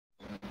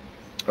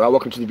Alright,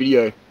 welcome to the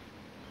video.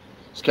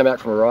 Just came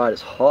out from a ride,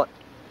 it's hot.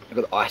 I've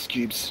got the ice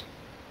cubes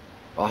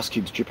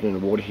dripping in the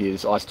water here.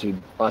 This ice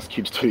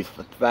cube's too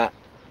fat.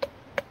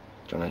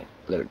 Trying to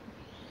let it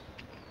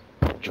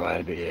dry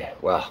out a bit here.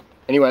 Wow.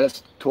 Anyway,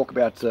 let's talk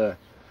about, it's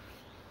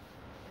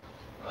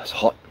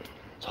hot.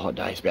 It's a hot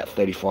day. It's about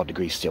 35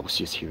 degrees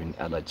Celsius here in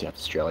Adelaide, South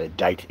Australia.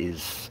 Date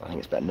is, I think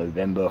it's about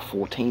November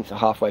 14th,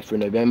 halfway through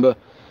November.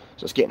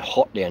 So it's getting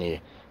hot down here.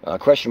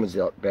 Question was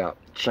about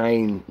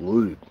chain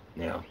lube.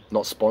 Now,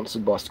 not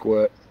sponsored by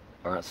Squirt.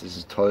 Alright, so this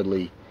is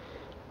totally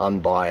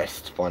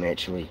unbiased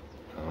financially.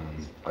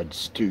 I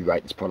just do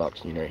rate this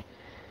product, you know.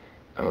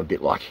 I'm a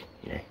bit like,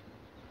 you know,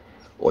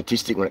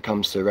 autistic when it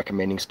comes to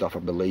recommending stuff I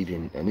believe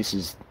in. And this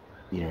is,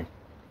 you know,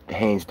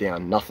 hands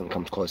down, nothing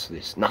comes close to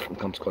this. Nothing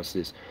comes close to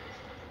this.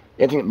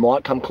 Anything that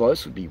might come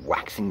close would be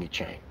waxing your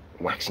chain.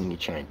 Waxing your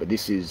chain. But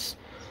this is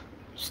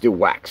still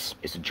wax.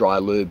 It's a dry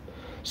lube.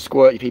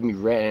 Squirt, you've heard me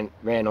ran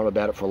on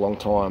about it for a long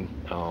time.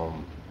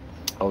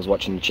 I was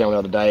watching the channel the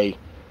other day.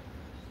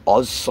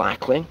 Oz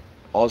Cycling,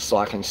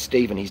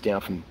 Stephen, he's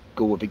down from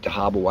Goolwa Victor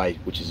Harbour Way,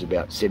 which is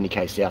about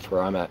 70k south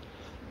where I'm at.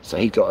 So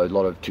he's got a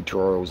lot of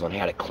tutorials on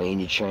how to clean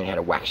your chain, how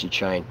to wax your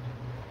chain.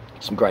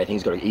 Some great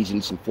things, got an easy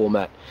listen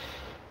format.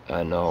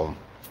 And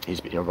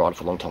he's been a rider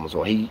for a long time as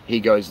well. He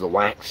goes the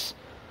wax,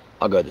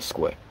 I go the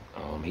Squirt.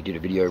 He did a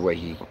video where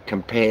he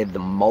compared the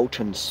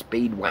molten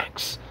speed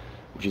wax,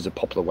 which is a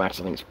popular wax.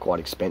 I think it's quite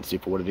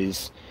expensive for what it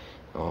is.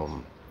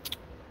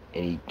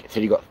 And he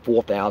said he got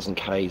 4,000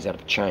 Ks out of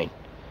the chain.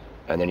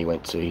 And then he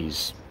went to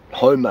his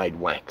homemade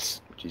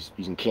wax, which is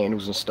using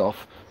candles and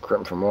stuff,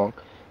 correct me if I'm wrong,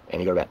 and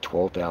he got about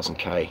 12,000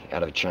 K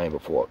out of the chain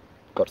before it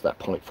got to that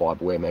 0.5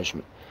 wear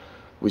measurement.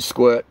 With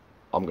Squirt,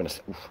 I'm going to,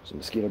 some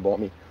mosquito bite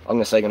me, I'm going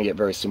to say going to get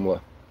very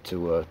similar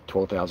to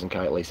 12,000 K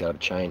at least out of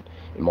the chain.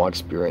 In my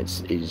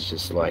experience, it is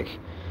just like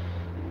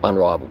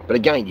unrivaled. But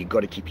again, you've got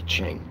to keep your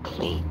chain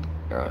clean,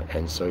 right?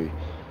 And so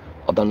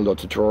I've done a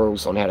lot of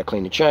tutorials on how to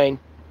clean the chain,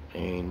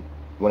 and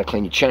you want to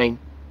clean your chain,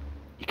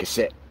 your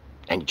cassette,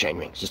 and your chain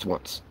rings just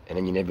once, and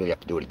then you never really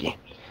have to do it again.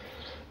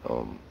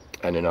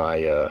 And then I,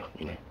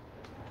 you know,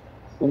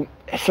 well,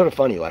 it's sort of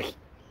funny, like,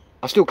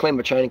 I still clean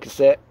my chain and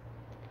cassette,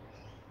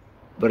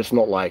 but it's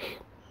not like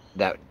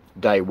that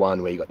day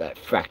one where you got that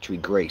factory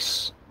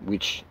grease,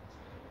 which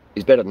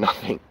is better than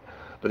nothing.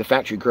 But the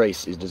factory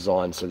grease is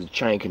designed so the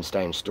chain can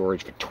stay in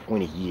storage for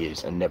 20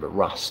 years and never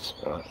rust,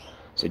 right?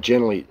 So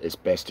generally, it's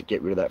best to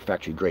get rid of that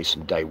factory grease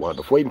from day one.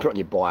 Before you even put it on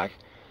your bike,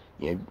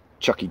 you know,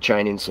 chuck your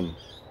chain in some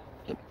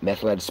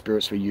methylated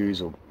spirits we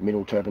use, or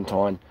mineral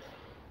turpentine,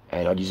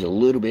 and I'd use it a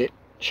little bit,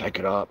 shake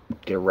it up,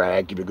 get a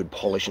rag, give it a good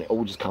polish, and it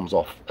all just comes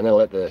off. And then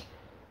let the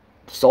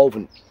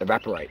solvent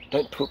evaporate.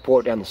 Don't pour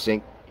it down the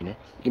sink, you know.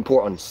 You can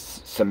pour it on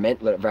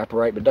cement, let it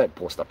evaporate, but don't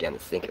pour stuff down the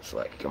sink. It's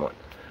like, come on.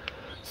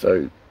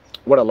 So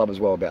what I love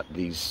as well about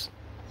these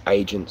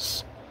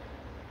agents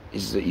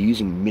is that you're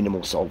using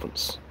minimal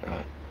solvents.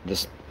 I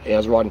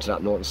was riding to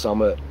that Norton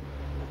Summit,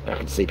 and I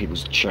could see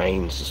people's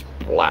chains just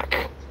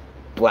black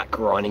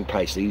grinding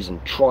paste. They're using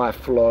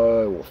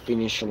Tri-Flow or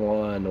Finish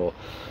Line or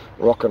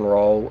Rock and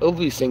Roll. All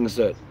these things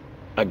that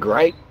are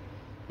great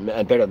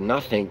and better than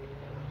nothing,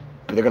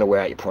 but they're going to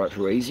wear out your product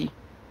real easy.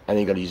 And then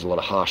you've got to use a lot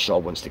of harsh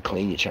solvents to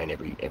clean your chain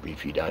every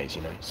few days,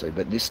 you know. So,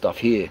 but this stuff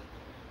here,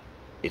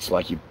 it's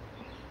like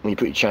when you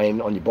put your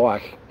chain on your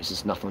bike, it's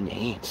just nothing on your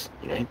hands,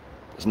 you know.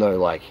 There's no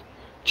like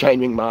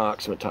chain ring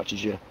marks when it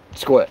touches you.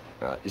 Squirt.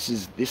 Right, this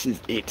is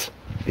it.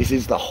 This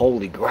is the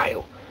holy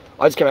grail.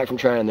 I just came back from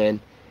training then.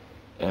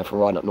 From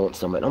riding up Norton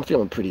Summit, and I'm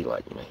feeling pretty,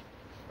 like, you know,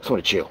 I just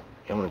want to chill.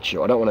 I want to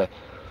chill. I don't want to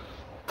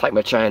take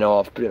my chain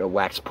off, put it in a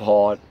wax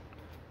pot,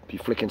 be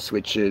flicking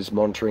switches,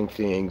 monitoring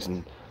things,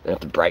 and then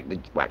have to break the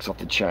wax off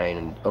the chain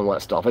and all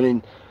that stuff. I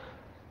mean,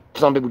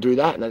 some people do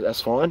that, and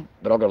that's fine,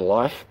 but I've got a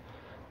life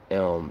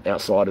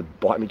outside of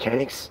bike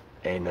mechanics,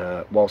 and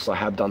whilst I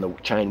have done the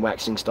chain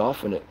waxing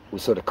stuff, and it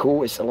was sort of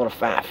cool, it's a lot of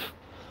faff.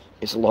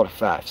 It's a lot of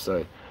faff.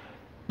 So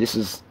this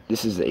is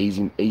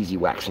the easy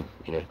waxing,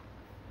 you know,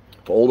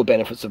 for all the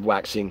benefits of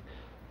waxing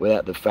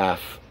without the faff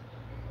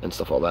and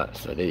stuff like that.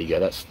 So there you go.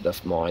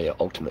 That's my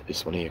ultimate,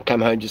 this one here. Came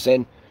home just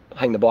then,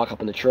 hang the bike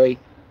up in the tree,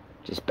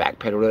 just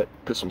backpedaled it,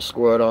 put some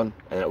Squirt on,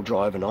 and it'll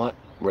dry overnight,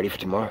 ready for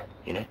tomorrow,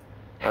 you know.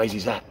 How easy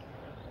is that?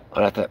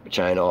 I'd have to take the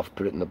chain off,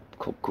 put it in the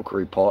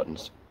cookery pot,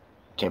 and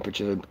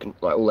temperature,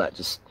 like all that,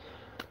 just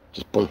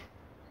boom,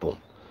 boom.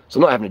 So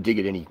I'm not having to dig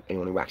at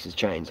anyone who waxes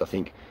chains. I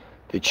think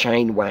the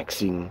chain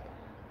waxing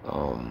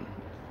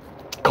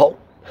cult,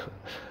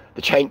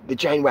 the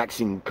chain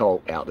waxing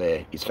cult out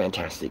there is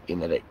fantastic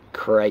in that it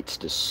creates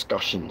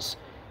discussions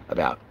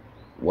about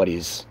what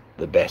is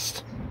the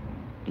best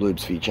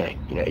lubes for your chain.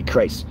 You know, it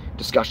creates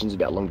discussions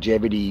about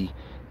longevity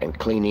and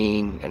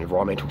cleaning and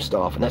environmental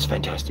stuff, and that's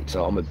fantastic.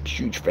 So I'm a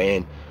huge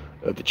fan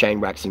of the chain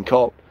waxing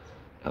cult.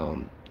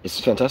 It's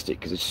fantastic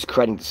because it's just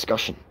creating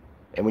discussion,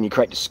 and when you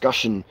create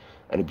discussion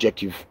and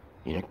objective,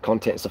 you know,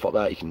 content and stuff like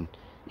that, you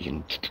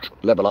can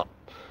level up.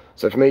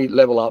 So for me,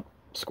 level up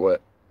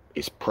Squirt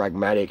is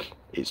pragmatic.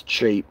 It's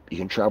cheap. You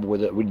can travel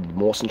with it. We did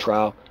Mawson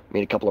Trail. Me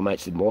and a couple of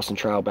mates did Mawson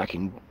Trail back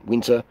in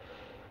winter.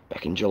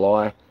 back in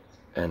July,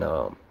 and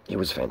it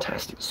was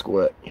fantastic.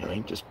 Squirt,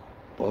 just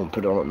boom,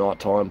 put it on at night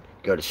time,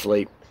 go to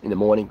sleep, in the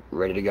morning,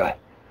 ready to go.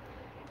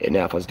 And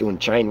now if I was doing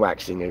chain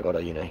waxing, I've got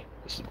to,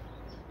 this is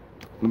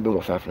a bit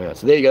more faffing out.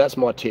 So there you go, that's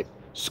my tip.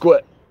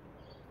 Squirt.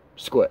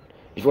 Squirt.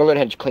 If you want to learn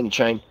how to clean your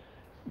chain,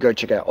 go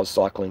check out Oz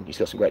Cycling. He's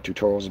got some great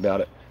tutorials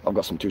about it. I've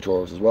got some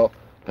tutorials as well.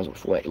 Depends what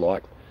format you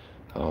like.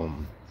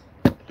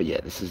 But yeah,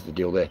 this is the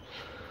deal there.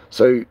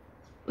 So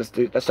let's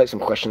take some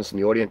questions from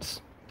the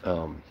audience.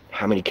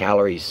 How many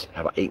calories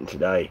have I eaten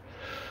today?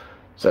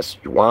 So that's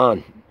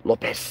Juan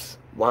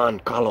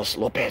Carlos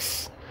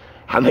Lopez.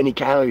 How many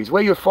calories?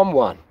 Where are you from,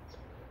 Juan?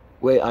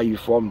 Where are you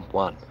from,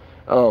 Juan?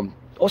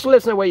 Also, let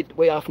us know where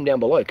you are from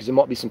down below, because there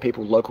might be some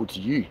people local to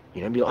you.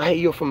 Be like, hey,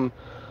 you're from,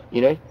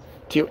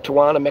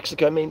 Tijuana,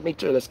 Mexico. Me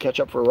too. Let's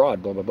catch up for a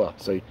ride. Blah blah blah.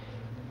 So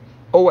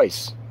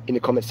always in the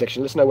comment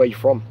section, let us know where you're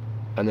from,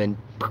 and then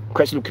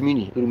create a little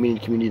mini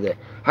community there.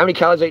 How many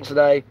calories eaten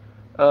today?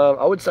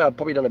 I would say I've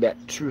probably done about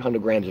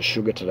 200 grams of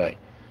sugar today.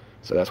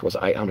 So that's what's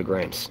 800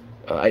 grams.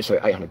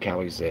 800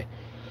 calories there.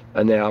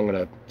 And now I'm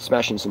gonna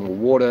smash in some more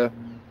water.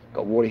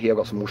 Got water here, I've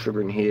got some more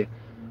sugar in here,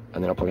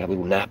 and then I'll probably have a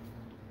little nap,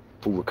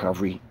 full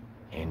recovery,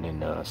 and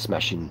then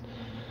smash in,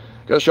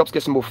 go to the shops,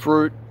 get some more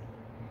fruit,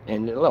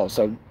 and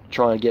so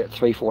try and get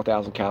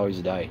 3,000-4,000 calories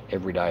a day,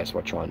 every day. That's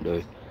what I try and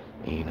do.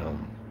 And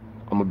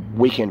I'm a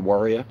weekend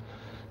warrior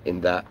in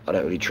that I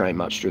don't really train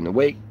much during the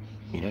week.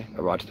 I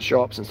ride to the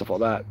shops and stuff like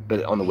that,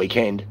 but on the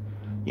weekend,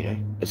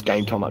 it's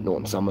game time at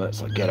Norton Summit,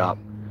 so I get up.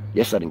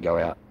 Yes, I didn't go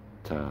out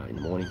in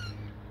the morning,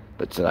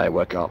 but today I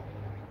woke up,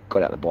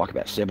 got out on the bike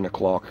about 7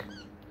 o'clock,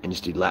 and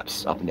just did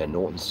laps up and down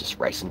Norton's, just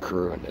racing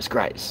crew, and it's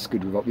great. It's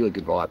good, really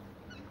good vibe.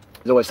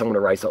 There's always someone to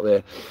race up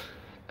there,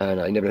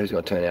 and you never know who's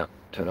going to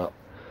turn up.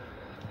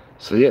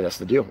 So yeah, that's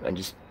the deal. And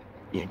just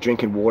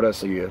drinking water,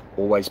 so you're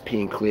always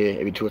peeing clear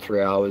every 2 or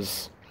 3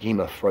 hours. Yeah,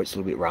 my throat's a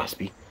little bit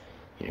raspy.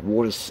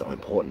 Water's so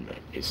important, man.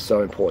 It's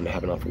so important to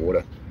have enough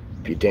water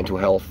for your dental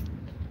health,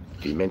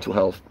 for your mental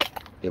health.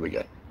 There we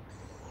go.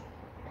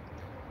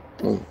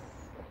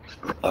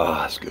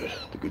 That's good.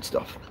 The good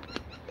stuff.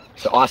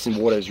 So ice and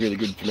water is really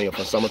good for me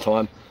for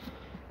summertime.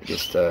 It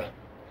just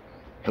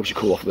helps you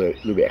cool off a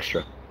little bit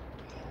extra.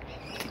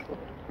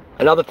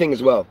 Another thing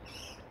as well,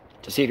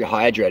 to see if you're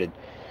hydrated,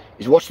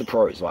 is watch the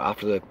pros. Like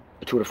after the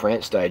Tour de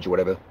France stage or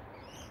whatever,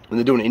 when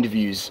they're doing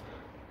interviews,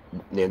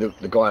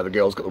 the guy or the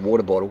girl's got the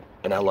water bottle,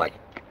 and they'll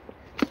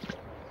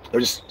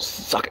just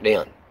suck it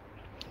down.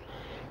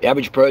 The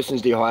average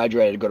person's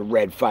dehydrated, got a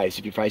red face.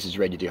 If your face is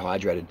red, you're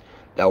dehydrated.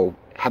 They'll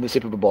have a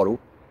sip of a bottle,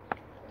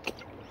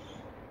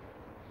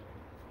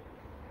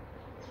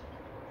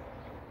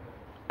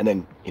 and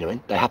then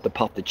they have to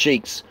puff the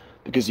cheeks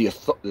because the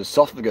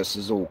esophagus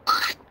is all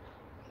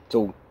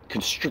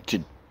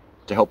constricted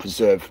to help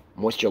preserve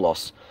moisture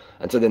loss,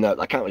 and so then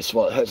they can't really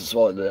swallow. It hurts to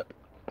swallow.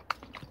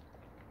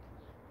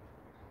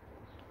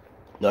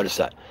 Notice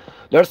that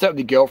with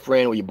your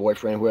girlfriend or your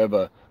boyfriend,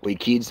 whoever, or your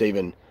kids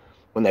even,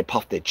 when they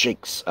puff their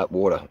cheeks at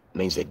water, it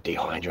means they're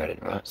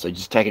dehydrated, right? So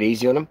just take it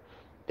easy on them.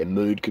 Their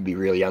mood could be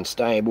really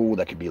unstable.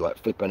 They could be like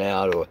flipping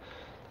out, or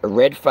a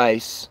red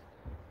face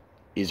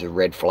is a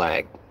red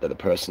flag that the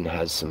person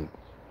has some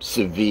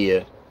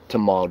severe to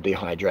mild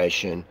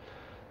dehydration,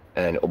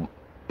 and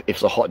if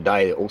it's a hot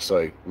day, they're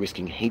also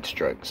risking heat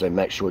stroke. So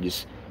make sure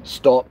just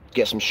stop,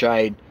 get some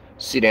shade,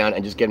 sit down,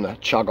 and just get them to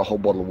chug a whole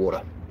bottle of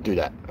water. Do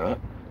that, all right?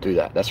 Do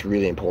that. That's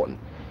really important.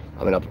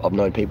 I mean, I've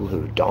known people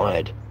who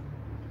died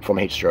from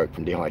heat stroke,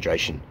 from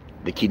dehydration.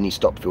 The kidneys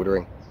stop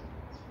filtering.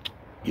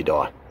 You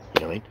die.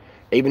 You know what I mean?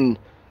 Even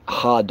a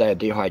hard day of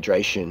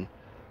dehydration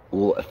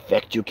will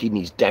affect your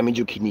kidneys, damage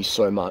your kidneys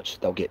so much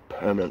they'll get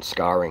permanent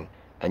scarring,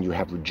 and you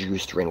have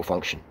reduced renal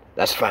function.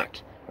 That's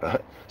fact,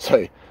 right?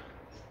 So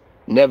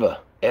never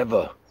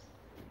ever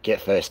get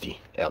thirsty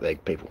out there,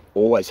 people.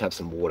 Always have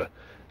some water,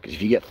 because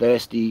if you get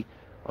thirsty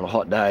on a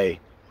hot day,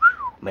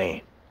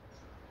 man,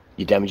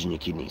 you're damaging your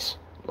kidneys,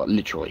 like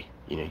literally.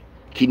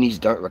 Kidneys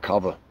don't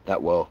recover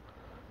that well.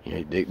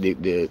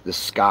 The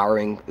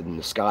scarring and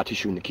the scar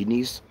tissue in the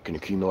kidneys can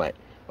accumulate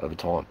over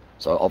time.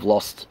 So I've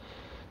lost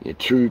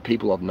 2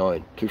 people I've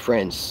known, 2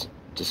 friends,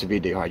 to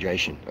severe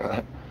dehydration.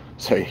 Right?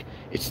 So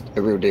it's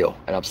a real deal,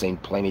 and I've seen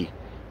plenty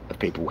of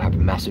people have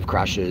massive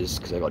crashes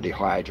because they got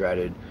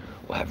dehydrated,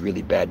 or have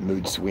really bad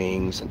mood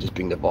swings and just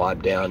bring the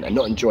vibe down and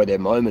not enjoy their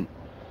moment,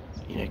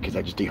 because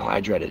they just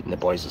dehydrated and their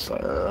body's just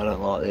like, I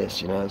don't like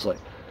this. It's like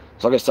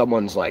if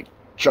someone's like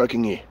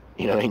choking you,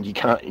 and you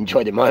can't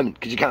enjoy the moment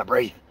because you can't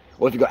breathe.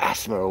 Or if you've got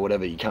asthma or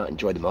whatever, you can't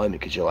enjoy the moment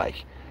because you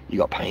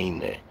got pain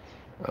there.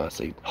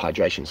 So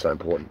hydration is so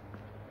important.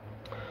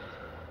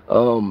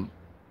 So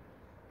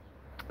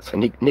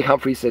Nick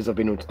Humphrey says I've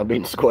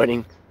been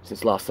squirting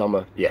since last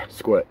summer. Yeah,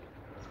 squirt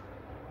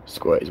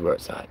is where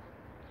it's at.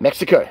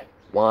 Mexico.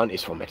 Juan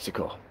is from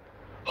Mexico.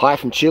 Hi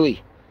from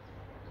Chile.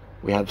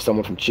 We have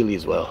someone from Chile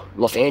as well.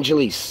 Los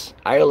Angeles,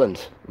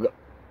 Ireland.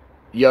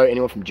 Yo,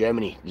 anyone from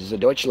Germany? This is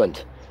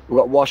Deutschland. We've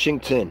got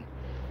Washington.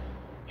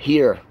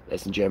 Here,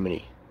 that's in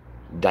Germany.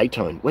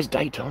 Dayton. Where's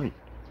Dayton?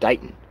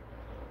 Dayton.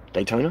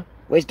 Daytona?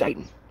 Where's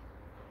Dayton?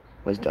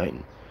 Where's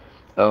Dayton?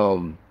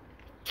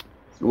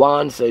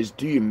 Juan says,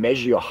 do you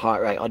measure your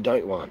heart rate? I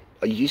don't, Juan.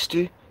 I used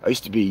to.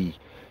 Be,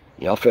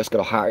 I first got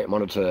a heart rate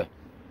monitor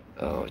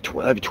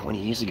over 20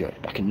 years ago.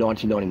 Back in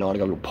 1999, I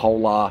got a little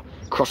Polar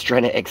Cross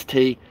Trainer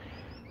XT,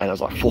 and it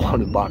was like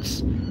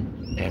 $400.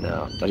 And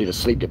I did a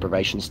sleep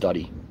deprivation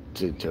study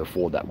to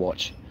afford that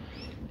watch.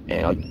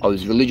 And I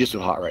was religious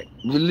with heart rate.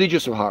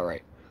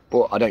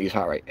 But I don't use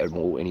heart rate at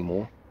all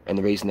anymore. And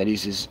the reason that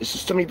is it's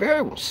just so many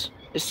variables.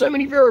 There's so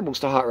many variables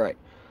to heart rate.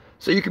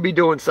 So you could be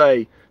doing,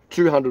 say,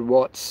 200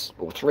 watts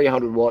or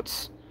 300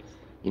 watts,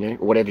 or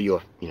whatever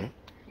your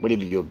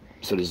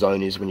sort of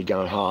zone is when you're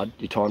going hard,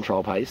 your time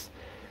trial pace.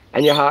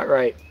 And your heart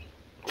rate,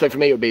 so for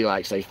me it would be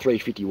like, say,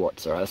 350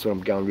 watts, all right? That's when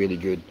I'm going really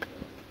good.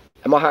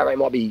 And my heart rate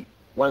might be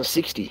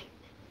 160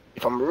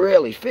 if I'm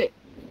really fit.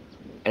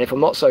 And if I'm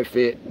not so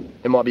fit,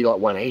 it might be like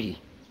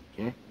 180,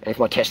 And if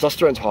my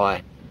testosterone's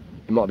high,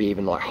 it might be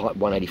even like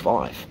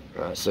 185,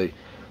 right? So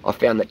I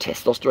found that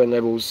testosterone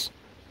levels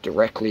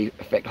directly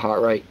affect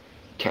heart rate,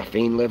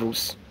 caffeine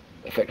levels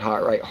affect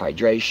heart rate,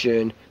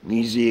 hydration,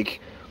 music,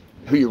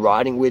 who you're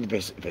riding with,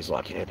 there's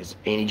like, there's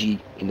energy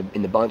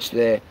in the bunch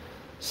there.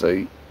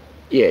 So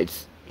yeah,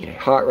 it's,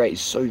 heart rate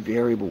is so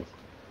variable.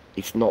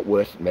 It's not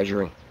worth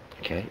measuring,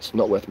 okay? It's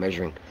not worth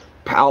measuring.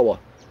 Power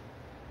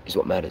is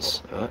what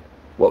matters, all right?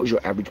 What was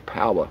your average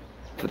power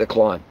for the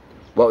climb?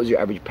 What was your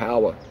average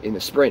power in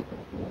the sprint?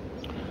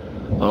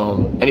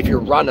 And if you're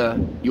a runner,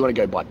 you want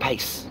to go by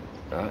pace.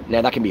 Right?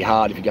 Now that can be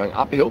hard if you're going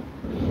uphill,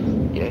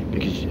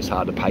 because it's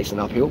hard to pace an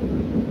uphill.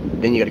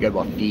 Then you got to go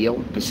by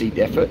feel, perceived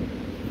effort,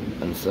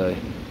 and so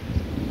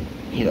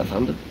hear that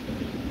thunder.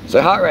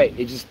 So heart rate,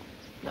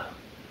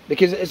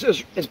 because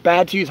it's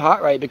bad to use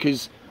heart rate,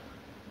 because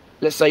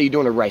let's say you're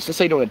doing a race. Let's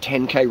say you're doing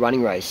a 10K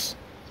running race,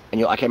 and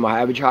you're like, okay, my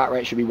average heart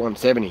rate should be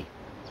 170,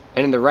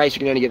 and in the race you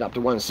can only get up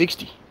to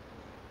 160,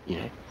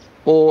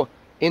 or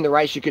in the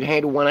race you could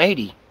handle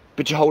 180,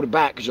 but you hold it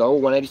back because,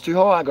 180 is too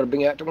high, I've got to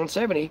bring it out to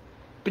 170,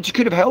 but you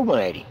could have held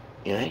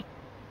 180,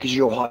 because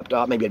you're hyped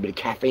up, maybe a bit of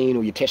caffeine,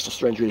 or your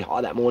testosterone's really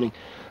high that morning,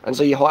 and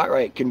so your heart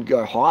rate can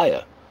go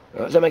higher.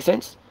 Right? Does that make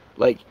sense?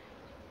 Like,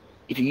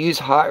 if you use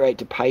heart rate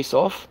to pace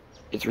off,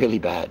 it's really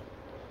bad.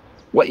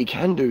 What you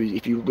can do is,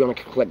 if you want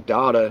to collect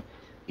data,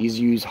 is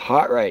use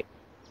heart rate,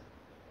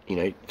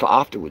 for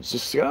afterwards.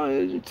 Just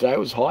go, today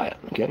was higher,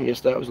 okay,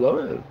 yesterday it was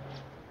lower.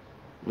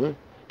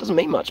 Doesn't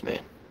mean much, man.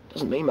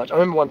 Doesn't mean much. I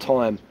remember one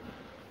time,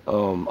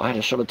 I had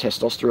a shot of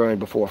testosterone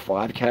before a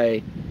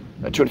 5K,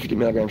 a 250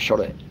 milligram shot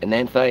of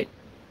enanthate.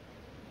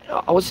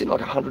 I was sitting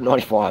like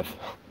 195,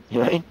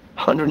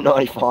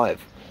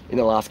 195 in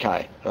the last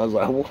K. And I was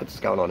like, what's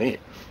going on here?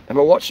 And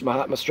my watch,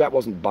 my strap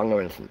wasn't bung or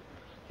anything.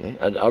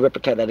 And I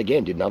replicate that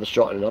again, did another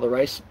shot in another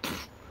race.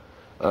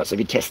 So if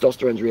your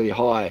testosterone's really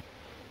high,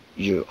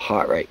 your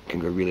heart rate can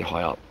go really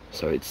high up.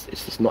 So it's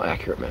just not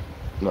accurate, man.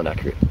 Not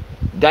accurate.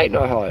 Dayton,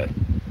 Ohio.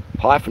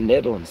 Hi from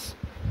Netherlands.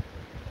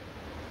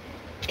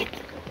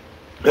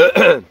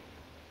 Oh,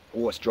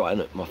 it's dry,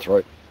 isn't it? My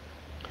throat.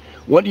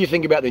 What do you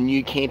think about the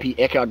new Campy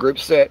Eccar group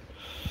set?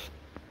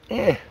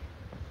 It's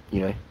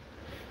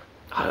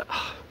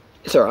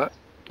alright,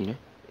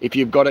 If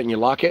you've got it and you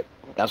like it,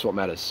 that's what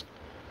matters.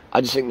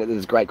 I just think that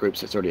there's great group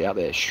sets already out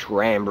there.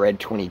 SRAM Red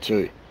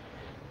 22,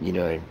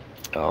 SRAM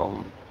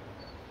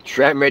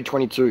Red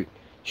 22,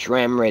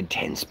 SRAM Red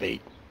 10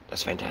 speed.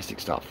 That's fantastic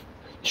stuff.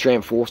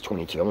 SRAM Force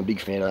 22, I'm a big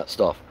fan of that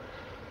stuff.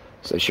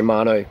 So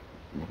Shimano,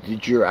 the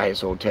Dura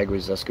ASL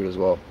Tegras, that's good as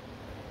well.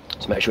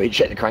 So make sure you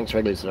check the cranks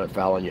regularly so they don't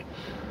fail on you.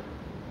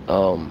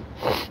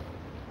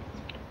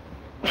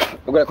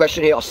 I've got a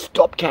question here. I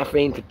stopped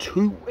caffeine for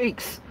 2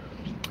 weeks,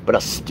 but I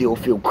still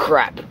feel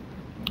crap.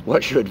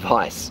 What's your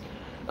advice?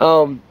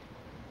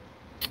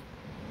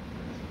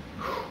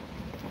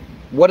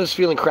 What does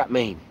feeling crap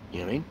mean? You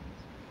know what I mean?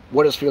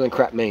 What does feeling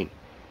crap mean?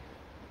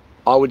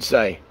 I would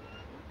say,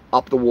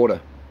 up the water.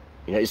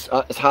 It's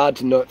hard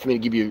to know, for me to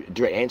give you a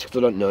direct answer because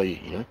I don't know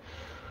you.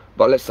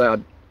 But let's say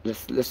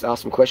let's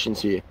ask some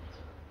questions here.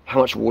 How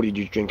much water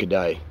do you drink a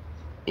day?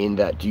 In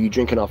that, do you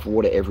drink enough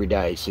water every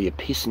day so you're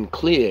pissing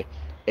clear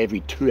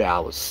every 2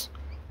 hours?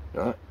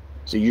 Right?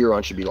 So your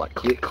urine should be like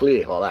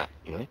clear like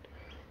that.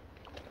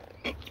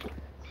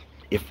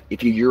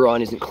 If your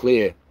urine isn't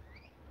clear,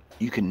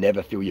 you can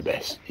never feel your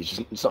best.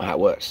 It's not how it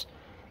works.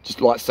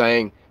 Just like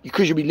saying,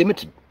 because you'll be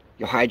limited.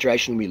 Your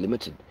hydration will be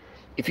limited.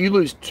 If you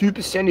lose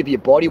 2% of your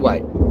body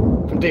weight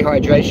from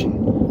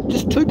dehydration,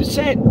 just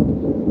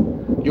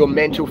 2%, your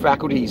mental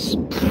faculties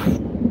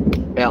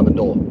out the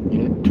door.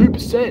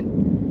 2%.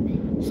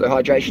 So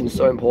hydration is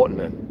so important,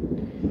 man.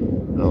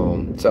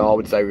 So I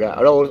would say that.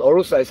 I'd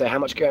also say how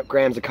much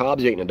grams of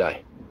carbs you're eating a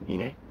day.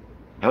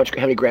 How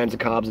many grams of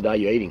carbs a day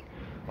you're eating.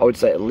 I would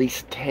say at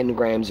least 10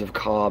 grams of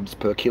carbs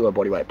per kilo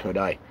body weight per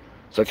day.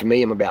 So for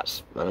me, I'm about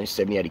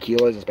 70, 80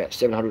 kilos. It's about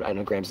 700,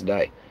 800 grams a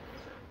day.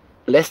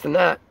 Less than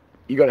that,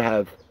 you're going to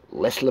have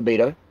less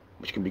libido,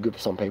 which can be good for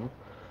some people,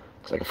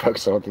 because they can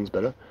focus on other things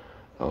better.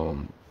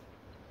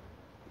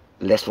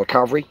 Less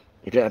recovery.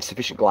 If you don't have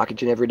sufficient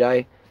glycogen every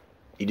day,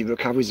 your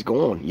recovery's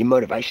gone. Your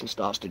motivation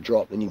starts to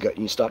drop, and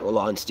you start to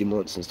rely on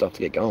stimulants and stuff to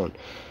get going.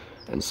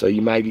 And so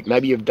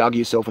maybe you've dug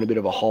yourself in a bit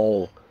of a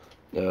hole,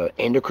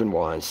 endocrine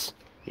wise.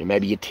 You know,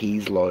 maybe your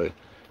T's low,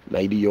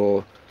 maybe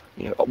you're,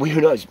 you know, well,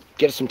 who knows?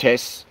 Get some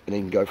tests and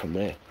then go from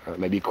there. Right?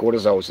 Maybe your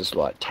cortisol is just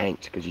like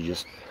tanked because you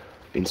just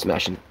been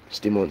smashing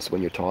stimulants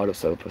when you're tired or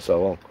so for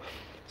so long.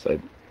 So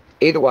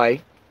either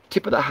way,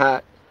 tip of the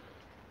hat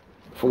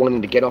for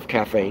wanting to get off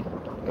caffeine.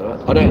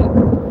 I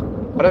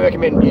don't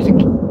recommend using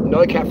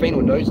no caffeine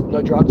or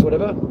no drugs or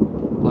whatever.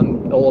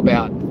 I'm all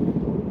about,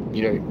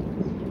 you know,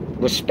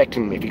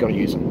 respecting them if you're going to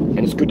use them, and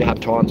it's good to have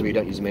times where you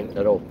don't use them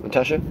at all.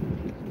 Natasha,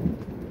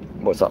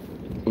 what's up?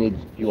 You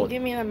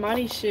give me the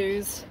muddy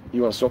shoes.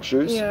 You want sock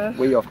shoes? Yeah.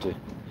 Where are you off to?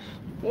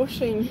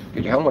 Washing.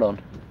 Get your helmet on.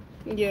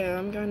 Yeah,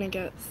 I'm going to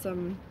get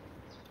some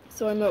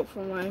soy milk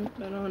for my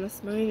banana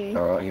smoothie.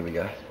 Alright, here we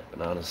go.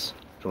 Bananas.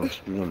 You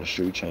want a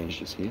shoe change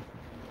just here?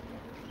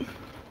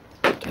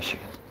 Natasha.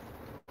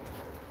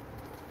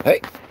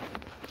 Hey!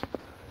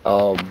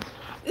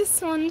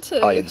 This one too.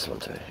 Oh yeah, this one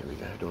too. Here we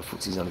go. Doing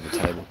footsies under the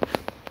table.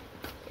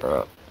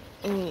 Alright.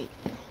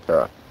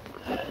 Alright.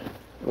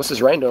 What's this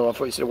rain doing? I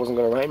thought you said it wasn't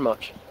going to rain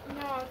much. No,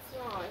 it's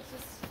not. It's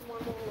just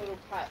one more little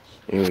patch.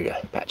 Here we go.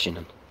 Patching.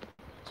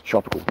 It's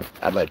tropical.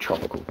 Adelaide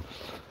tropical.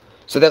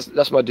 So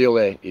that's my deal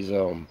there. Is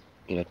you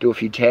know, do a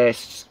few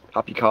tests,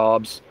 up your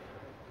carbs,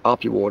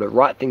 up your water,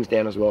 write things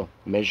down as well.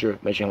 Measure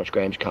how much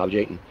grams of carbs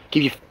you're eating.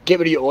 Get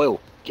rid of your oil.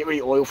 Get rid of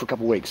your oil for a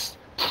couple of weeks.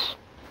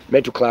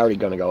 Mental clarity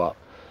going to go up.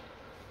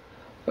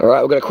 All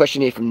right, we've got a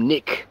question here from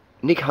Nick.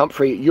 Nick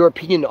Humphrey, your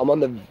opinion, I'm on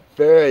the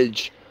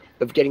verge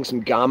of getting some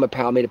Gamma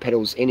power meter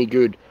pedals. Any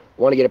good?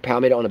 Want to get a power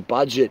meter on a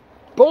budget?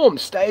 Boom,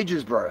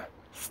 Stages, bro.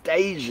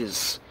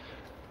 Stages.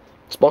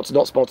 Sponsored,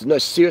 not sponsored. No,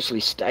 seriously,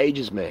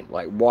 Stages, man.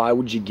 Like, why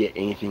would you get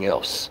anything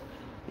else?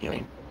 You know,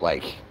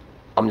 like,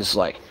 I'm just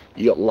like,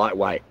 you got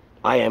lightweight.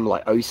 I am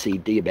like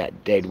OCD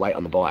about dead weight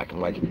on the bike.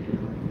 I'm like,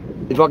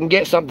 if I can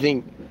get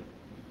something,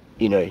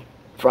 you know,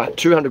 for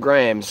 200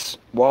 grams,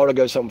 why would I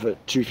go something for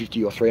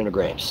 250 or 300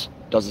 grams?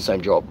 Does the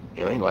same job,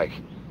 you know, like,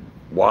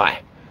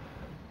 why?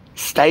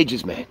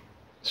 Stages, man.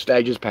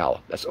 Stages power.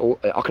 That's all.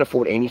 I can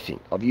afford anything.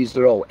 I've used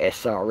it all.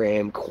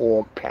 SRM,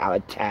 Cork, Power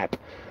Tap,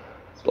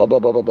 blah, blah,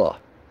 blah, blah, blah.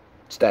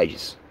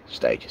 Stages.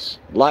 Stages.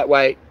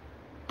 Lightweight,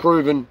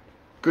 proven,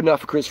 good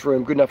enough for Chris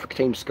Froome, good enough for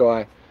Team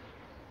Sky,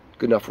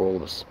 good enough for all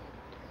of us.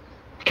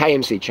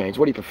 KMC chains,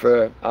 what do you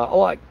prefer?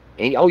 I'll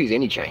use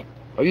any chain.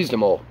 I'll use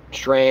them all.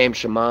 SRAM,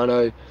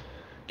 Shimano,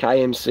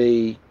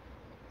 KMC,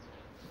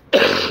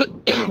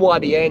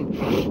 YBN.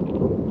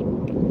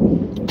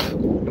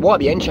 The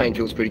YBN chain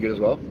feels pretty good as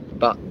well,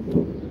 but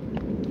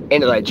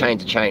end of the day, chain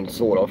to chain,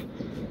 sort of.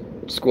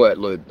 Squirt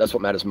lube, that's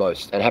what matters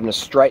most. And having a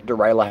straight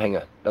derailleur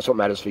hanger, that's what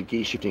matters for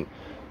gear shifting.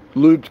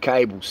 Lubed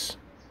cables,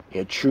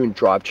 yeah, tuned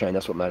drive chain,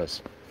 that's what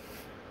matters.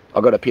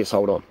 I've got a piss,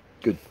 hold on.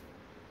 Good.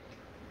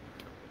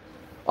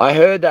 I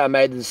heard they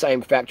made in the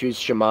same factory as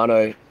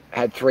Shimano,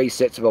 had 3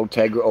 sets of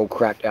Ultegra all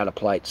cracked out of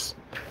plates.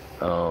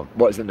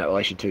 What is that in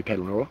relation to,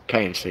 pedal raw?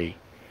 KMC.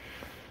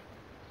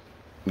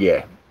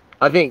 Yeah.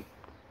 I think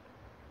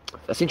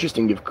that's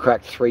interesting. You've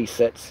cracked 3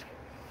 sets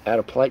out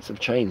of plates of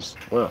chains.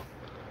 Wow.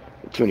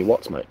 Too many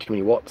watts, mate. Too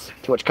many watts.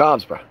 Too much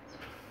carbs, bro.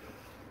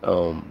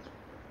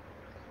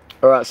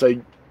 Alright,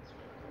 so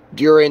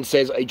Durian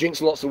says he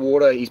drinks lots of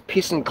water. He's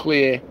pissing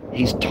clear.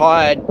 He's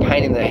tired,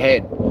 pain in the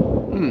head.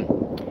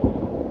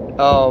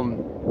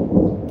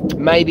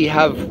 Maybe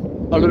have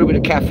a little bit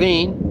of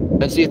caffeine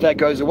and see if that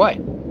goes away.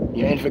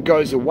 You know, and if it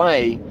goes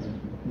away,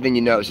 then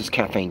you know it's just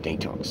caffeine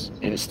detox.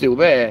 And if it's still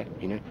there,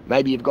 you know,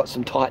 maybe you've got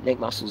some tight neck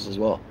muscles as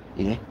well.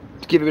 You know,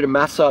 just give it a bit of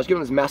massage, give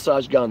them those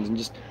massage guns, and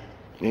just,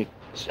 you know,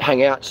 just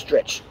hang out,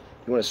 stretch.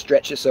 You want to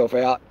stretch yourself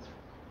out.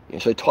 You know,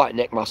 so tight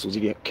neck muscles.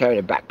 If you're carrying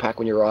a backpack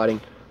when you're riding,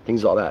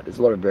 things like that. There's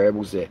a lot of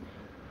variables there.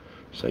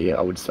 So yeah,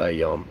 I would say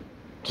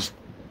just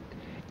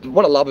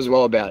what I love as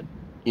well about,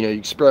 you know,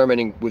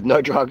 experimenting with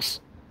no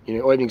drugs, you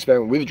know, or even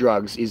experimenting with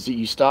drugs, is that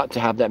you start to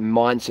have that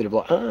mindset of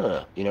like,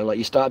 you know, like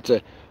you start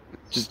to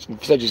just,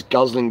 instead of just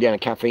guzzling down a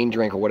caffeine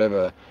drink or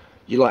whatever,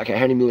 you're like, okay,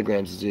 how many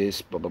milligrams is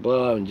this, blah, blah,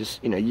 blah, and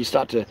just, you know, you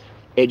start to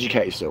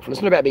educate yourself. And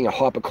it's not about being a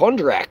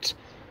hypochondriac,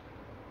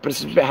 but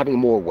it's about having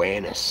more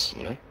awareness,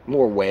 you know,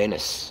 more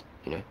awareness,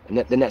 you know, and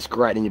then that's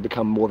great, and you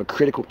become more of a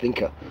critical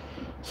thinker.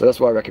 So that's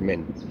what I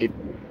recommend.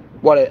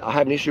 What I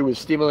have an issue with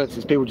stimulants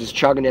is people just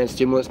chugging down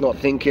stimulants, not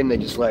thinking. They're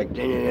just like,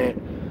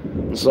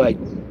 it's like,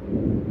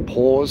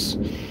 pause,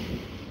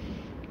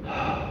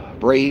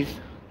 breathe,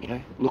 you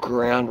know, look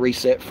around,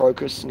 reset,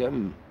 focus, and go,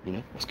 you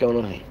know, what's going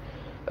on here?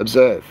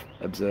 Observe.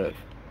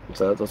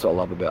 So that's what I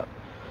love about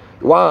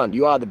Juan.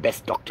 You are the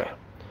best doctor.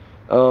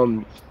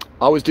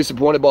 I was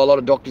disappointed by a lot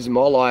of doctors in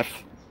my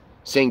life,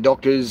 seeing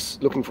doctors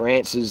looking for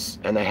answers,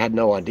 and they had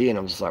no idea. And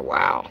I was just like,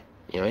 wow,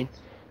 you know,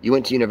 you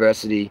went to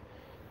university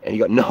and you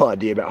got no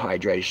idea about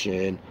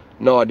hydration,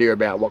 no idea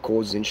about what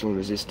causes insulin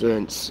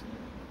resistance,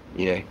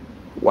 you know,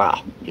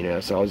 wow, you know.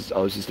 So I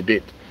was just a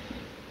bit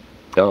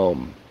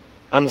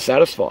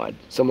unsatisfied.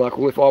 So I'm like,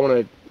 well, if I want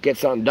to get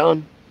something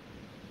done,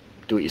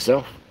 do it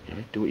yourself, you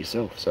know, do it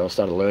yourself. So I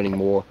started learning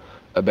more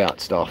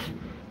about stuff,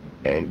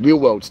 and real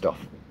world stuff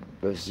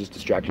versus just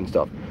distraction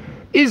stuff.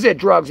 Is there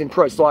drugs in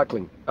pro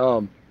cycling?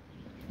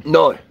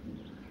 No.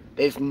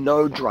 There's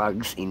no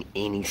drugs in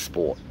any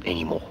sport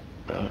anymore.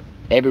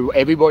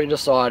 Everybody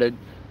decided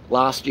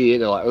last year,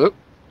 they're like, look,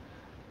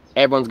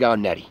 everyone's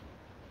going natty.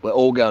 We're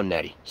all going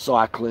natty.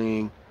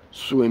 Cycling,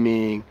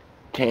 swimming,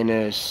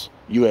 tennis,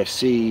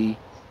 UFC,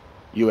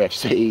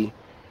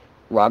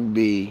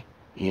 rugby,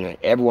 you know,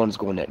 everyone's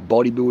going natty.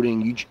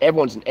 Bodybuilding,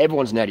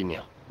 everyone's natty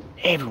now.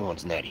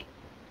 Everyone's natty.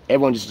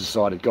 Everyone just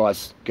decided,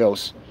 guys,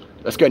 girls,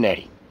 let's go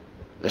natty.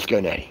 Let's go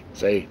natty.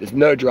 So there's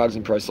no drugs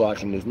in pro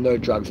cycling. There's no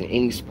drugs in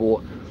any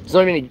sport. There's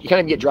not even, you can't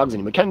even get drugs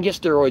anymore. You can't even get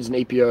steroids and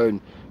EPO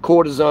and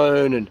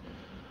cortisone and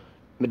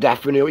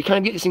modafinil. You can't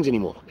even get these things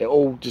anymore. They're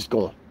all just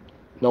gone.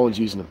 No one's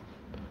using them.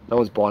 No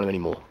one's buying them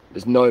anymore.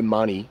 There's no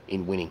money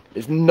in winning.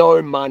 There's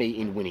no money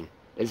in winning.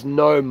 There's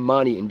no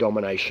money in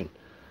domination.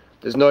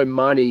 There's no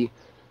money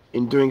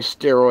in doing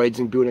steroids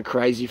and building a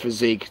crazy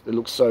physique that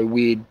looks so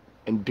weird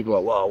and people are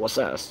like, wow, what's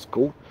that? That's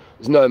cool.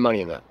 There's no money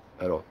in that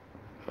at all.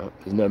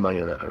 There's no money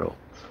in that at all.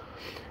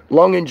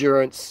 Long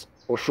endurance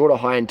or shorter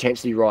high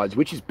intensity rides,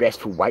 which is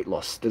best for weight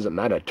loss? Does it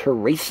matter?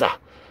 Teresa,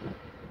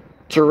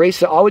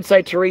 I would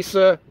say,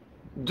 Teresa,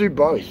 do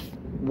both.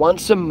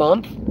 Once a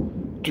month,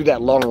 do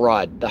that long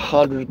ride, the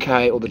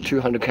 100k or the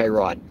 200k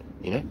ride,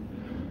 you know?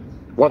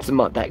 Once a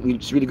month.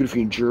 It's really good for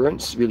your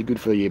endurance, really good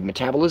for your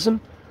metabolism.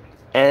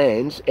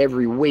 And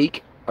every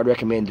week, I'd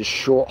recommend the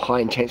short,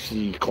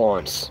 high-intensity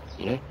climbs,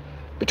 you know?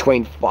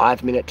 Between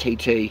 5-minute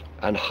TT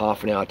and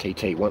half an hour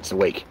TT once a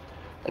week.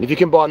 And if you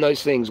combine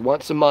those things,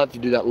 once a month, you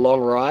do that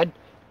long ride,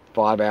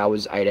 5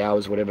 hours, 8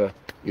 hours, whatever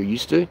you're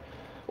used to,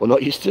 or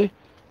not used to.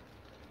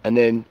 And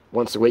then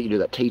once a week, you do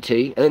that TT.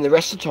 And then the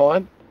rest of the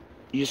time,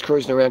 you're just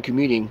cruising around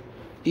commuting.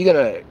 You're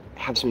going to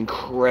have some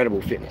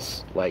incredible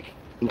fitness, like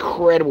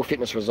incredible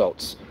fitness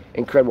results,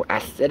 incredible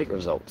aesthetic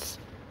results.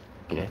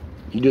 You know,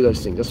 you do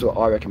those things. That's what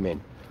I recommend.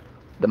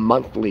 The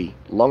monthly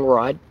long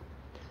ride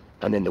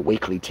and then the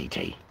weekly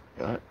TT,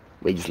 right?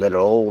 Where you just let it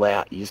all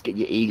out. You just get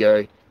your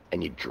ego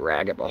and you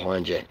drag it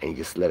behind you and you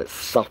just let it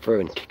suffer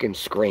and kick and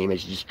scream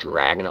as you're just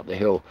dragging up the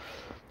hill,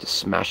 just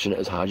smashing it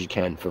as hard as you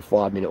can for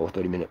 5-minute or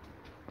 30-minute,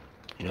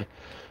 you know,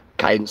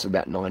 cadence of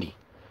about 90.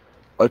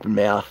 Open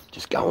mouth,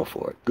 just going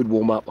for it. Good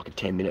warm-up, like a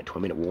 10-minute,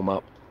 20-minute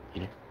warm-up,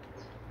 you know.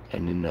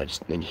 And then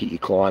then you hit your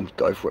climb,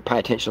 go for it. Pay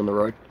attention on the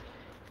road.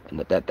 And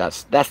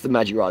that's the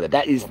magic ride there.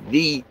 That is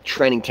the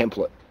training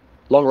template.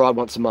 Long ride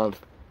once a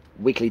month,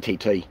 weekly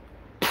TT.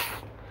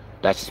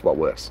 That's just what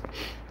works.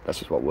 That's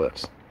just what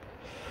works.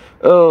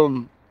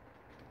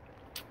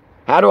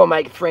 How do I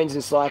make friends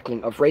in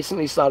cycling? I've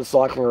recently started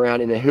cycling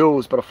around in the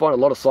hills, but I find a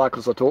lot of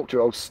cyclists I talk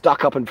to are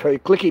stuck up and very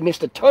clicky.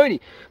 Mr.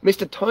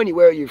 Tony,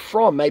 where are you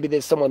from? Maybe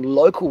there's someone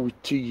local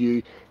to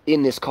you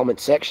in this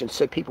comment section.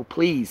 So people,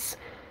 please,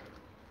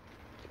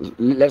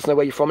 let us know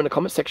where you're from in the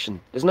comment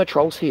section. There's no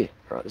trolls here,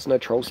 right? There's no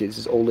trolls here. This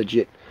is all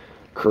legit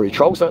crew.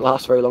 Trolls don't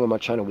last very long on my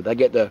channel, but they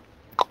get the,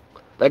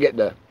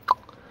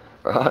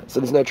 right? So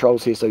there's no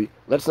trolls here. So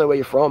let us know where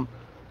you're from.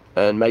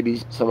 And maybe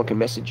someone can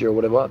message you or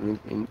whatever, and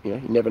you know,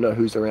 you never know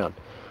who's around.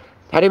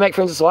 How do you make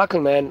friends with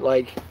cycling, man?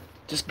 Like,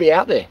 just be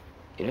out there,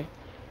 you know?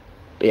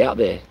 Be out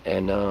there.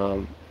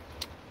 And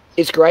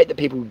it's great that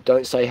people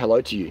don't say hello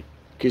to you,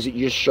 because it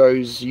just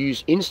shows you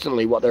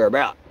instantly what they're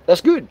about.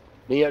 That's good.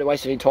 You don't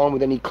waste any time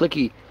with any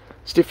clicky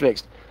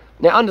stiffnecks.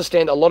 Now,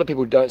 understand, a lot of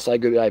people don't say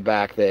good day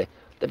back. They've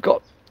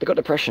got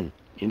depression.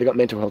 You know, they've got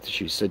mental health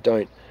issues. So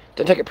don't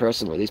take it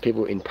personally. These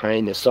people are in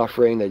pain. They're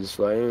suffering. They're just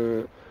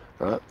like,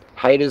 right?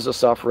 Haters are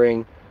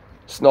suffering.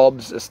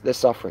 Snobs, they're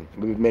suffering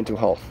with mental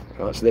health.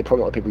 Right? So they're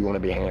probably not the people you want to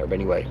be hanging out with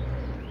anyway,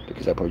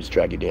 because they'll probably just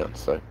drag you down.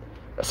 So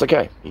that's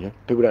okay. You know,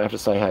 people don't have to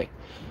say hey.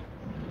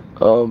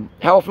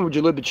 How often would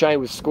you lube the chain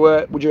with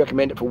squirt? Would you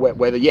recommend it for wet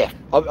weather? Yeah,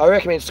 I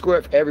recommend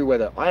squirt for every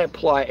weather. I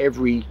apply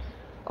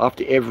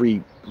after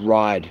every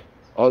ride.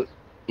 You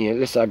know,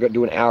 let's say I got to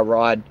do an hour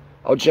ride,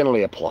 I'll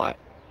generally apply it.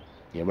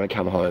 You know, when I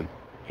come home.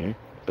 You know,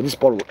 but this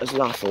bottle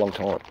lasts a long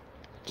time.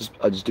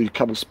 I just do a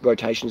couple of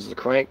rotations of the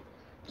crank.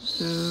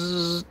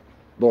 Zzz,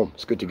 boom,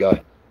 it's good to go.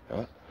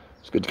 Right?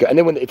 It's good to go. And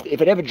then if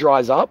it ever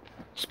dries up,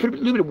 just put a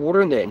little bit of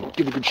water in there and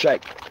give it a good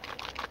shake.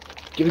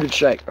 Give it a good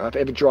shake. Right? If it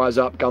ever dries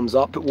up, gums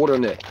up, put water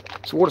in there.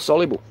 It's water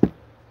soluble.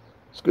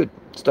 It's good.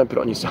 Just don't put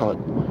it on your salad.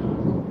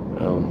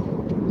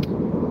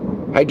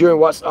 Hey, Durian,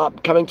 what's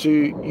up? Coming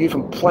to you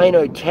from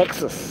Plano,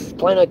 Texas.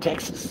 Plano,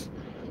 Texas.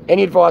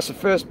 Any advice for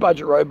first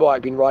budget road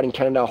bike? Been riding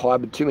Cannondale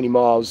Hybrid too many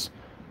miles,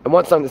 and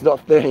want something that's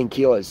not 13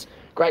 kilos.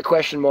 Great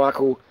question,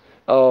 Michael.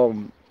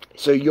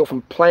 So you're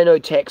from Plano,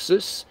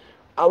 Texas.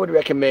 I would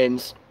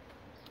recommend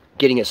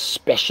getting a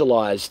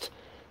specialized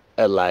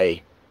LA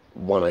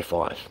 105.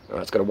 All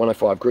right, it's got a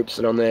 105 group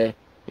set on there.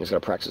 It's got a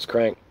Praxis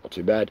crank, not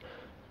too bad.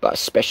 But a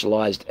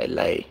specialized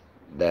LA.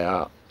 They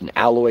are an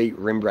alloy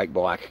rim brake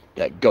bike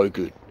that go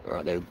good. All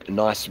right, they're a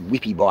nice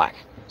whippy bike.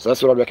 So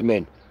that's what I'd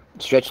recommend.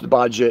 Stretch the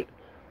budget,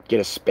 get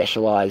a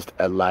specialized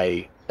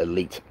LA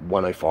Elite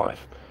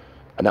 105.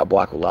 And that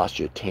bike will last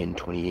you 10,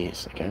 20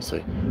 years. Okay,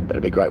 so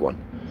that'll be a great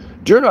one.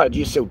 Durianrider, do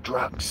you sell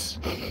drugs?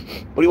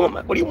 What do you want,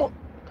 mate? What do you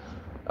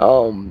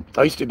want?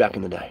 I used to back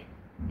in the day,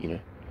 you know.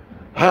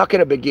 How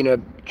can a beginner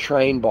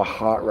train by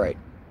heart rate?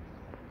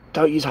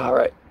 Don't use heart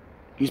rate.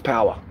 Use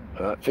power.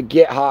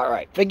 Forget heart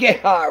rate. Forget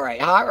heart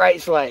rate. Heart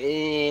rate's like,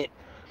 eh.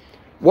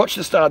 Watch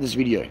the start of this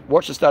video.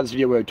 Watch the start of this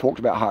video where we talked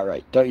about heart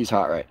rate. Don't use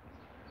heart rate.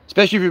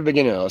 Especially if you're a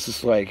beginner. It's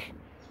just like...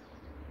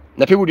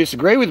 Now, people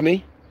disagree with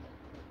me,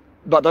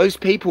 but those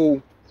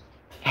people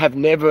have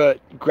never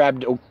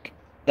grabbed... or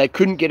they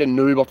couldn't get a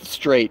noob off the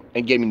street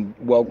and get him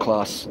in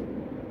world-class,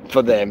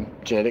 for them,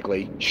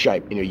 genetically,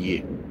 shape in a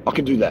year. I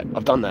can do that.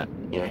 I've done that,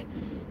 you know.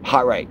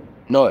 Heart rate,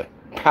 no.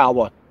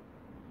 Power,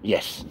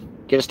 yes.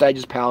 Get a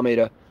stages power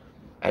meter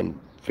and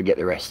forget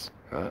the rest,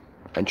 right?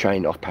 And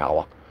train off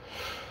power.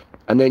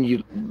 And then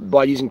you,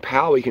 by using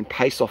power, you can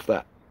pace off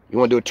that. You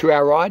want to do a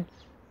 2-hour ride?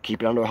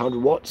 Keep it under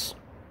 100 watts,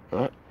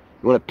 right?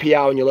 You want a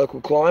PR in your local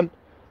climb?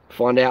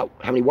 Find out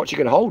how many watts you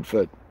can hold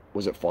for,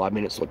 was it 5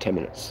 minutes or 10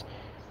 minutes?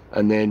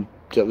 And then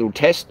do a little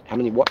test. How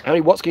many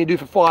watts can you do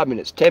for 5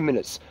 minutes, 10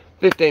 minutes,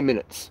 15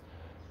 minutes?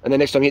 And then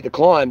next time you hit the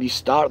climb, you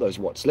start at those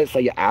watts. Let's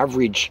say you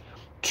average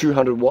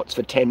 200 watts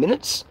for 10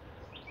 minutes,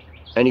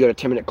 and you got a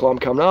 10-minute climb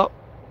coming up,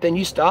 then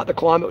you start the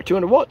climb at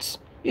 200 watts.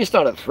 You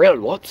start at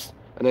 300 watts,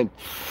 and then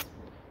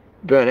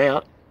burn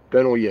out,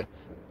 get all your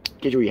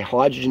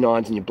hydrogen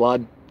ions in your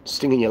blood,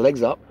 stinging your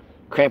legs up,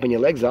 cramping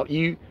your legs up.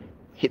 You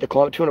hit the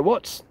climb at 200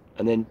 watts,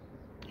 and then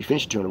you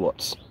finish at 200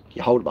 watts.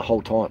 You hold it the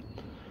whole time,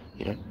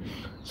 you know.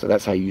 So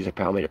that's how you use a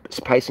power meter. It's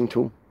a pacing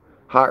tool.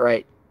 Heart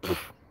rate,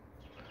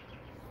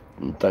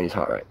 don't use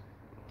heart rate.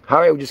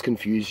 Heart rate will just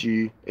confuse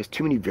you. There's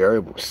too many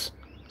variables.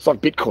 It's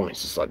like Bitcoin.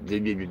 It's just like,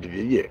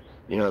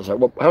 you know, it's like,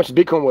 well, how much is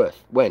Bitcoin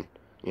worth? When?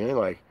 You know,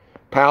 like,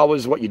 power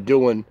is what you're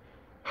doing.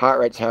 Heart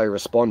rate's how you're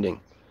responding.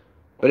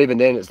 But even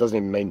then, it doesn't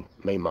even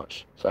mean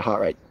much. So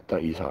heart rate,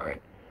 don't use heart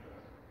rate.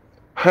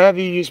 Have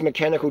you used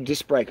mechanical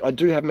disc brake? I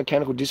do have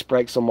mechanical disc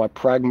brakes on my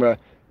Pragma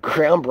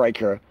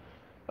Groundbreaker,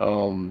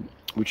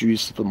 which you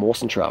use for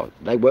Mawson Trail.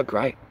 They work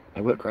great.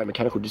 They work great.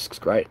 Mechanical disc is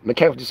great.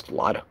 Mechanical disc is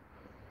lighter.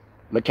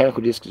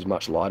 Mechanical disc is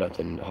much lighter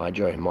than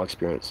hydro in my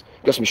experience.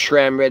 You got some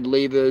SRAM red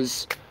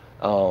levers.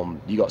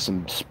 You got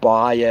some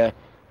Spire,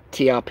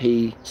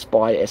 TRP,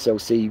 Spire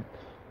SLC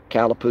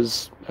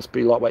calipers. That's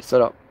pretty lightweight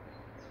setup.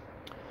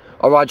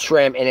 I ride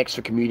SRAM NX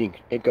for commuting.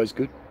 It goes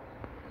good.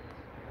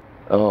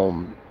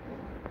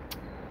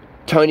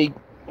 Tony,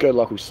 go to the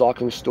local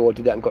cycling store.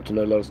 Did that and got to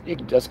know loads. Yeah,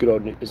 that's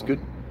good. It's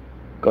good.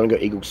 Gonna go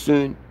Eagle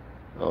soon.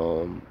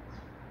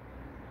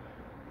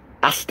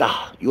 Asta,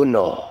 you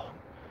know.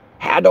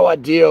 How do I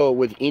deal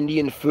with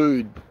Indian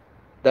food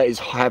that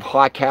have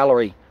high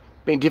calorie,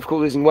 being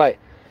difficult losing weight?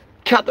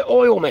 Cut the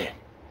oil, man.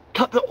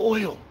 Cut the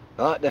oil.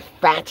 Right? The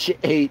fat you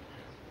eat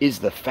is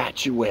the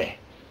fat you wear.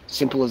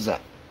 Simple as that.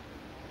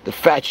 The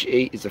fat you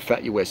eat is the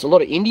fat you wear. So a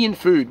lot of Indian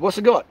food, what's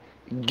it got?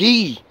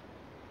 Ghee.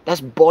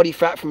 That's body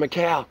fat from a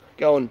cow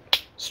going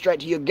straight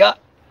to your gut.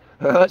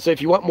 Right? So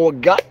if you want more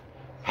gut,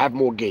 have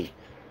more ghee.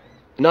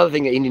 Another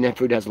thing that Indian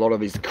food has a lot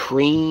of is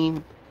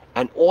cream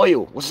and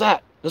oil. What's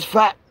that? That's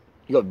fat.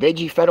 You got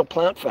veggie fat or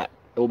plant fat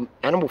or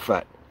animal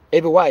fat.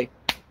 Either way,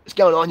 it's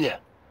going on you.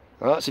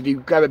 All right. So if you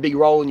grab a big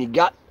roll in your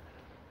gut,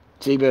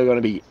 it's either going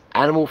to be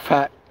animal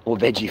fat or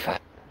veggie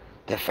fat.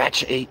 The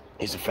fat you eat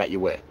is the fat you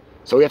wear.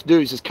 So all you have to do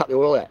is just cut the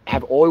oil out.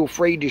 Have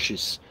oil-free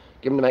dishes.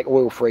 Get them to make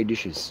oil-free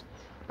dishes,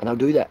 and they'll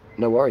do that.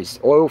 No worries.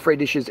 Oil-free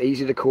dishes,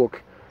 easy to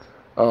cook.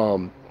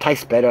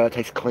 Tastes better,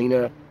 tastes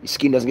cleaner. Your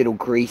skin doesn't get all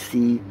greasy.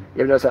 You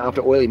ever notice that after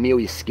an oily meal,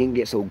 your skin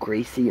gets all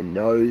greasy and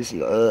nose,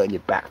 and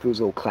your back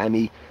feels all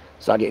clammy.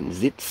 Start getting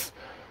zits.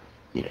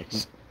 You know,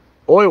 just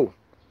oil.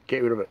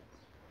 Get rid of it,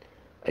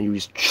 and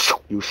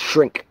you'll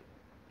shrink.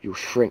 You'll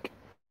shrink.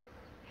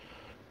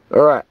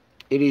 All right.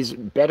 It is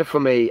better for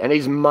me, and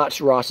as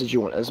much rice as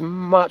you want, as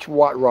much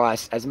white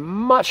rice, as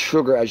much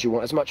sugar as you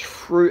want, as much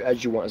fruit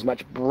as you want, as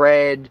much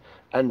bread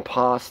and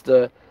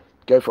pasta.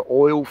 Go for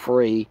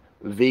oil-free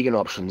vegan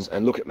options,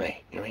 and look at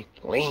me, you know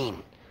what I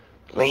mean?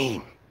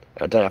 Lean.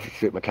 I don't have to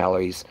shoot my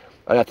calories.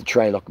 I don't have to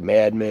train like a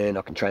madman.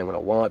 I can train when I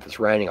want. If it's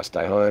raining, I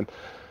stay home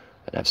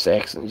and have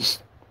sex, and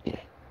just, you know,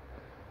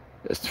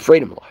 it's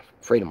freedom life.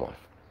 Freedom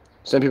life.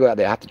 Some people out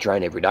there have to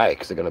train every day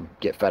because they're going to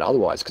get fat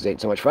otherwise because they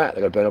eat so much fat.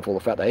 They're going to burn off all the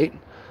fat they eat.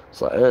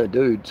 It's like, oh,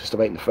 dude, just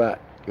stop eating the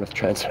fat. You have to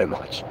train so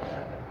much.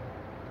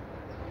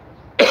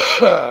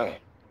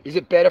 Is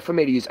it better for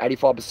me to use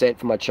 85%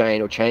 for my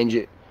chain or change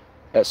it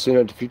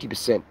sooner to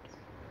 50%?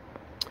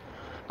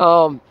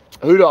 Huda,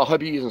 I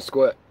hope you're using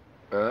Squirt.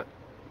 Alright?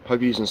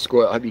 Hope you're using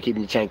Squirt. I hope you're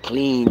keeping your chain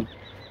clean.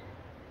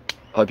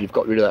 I hope you've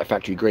got rid of that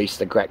factory grease,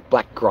 the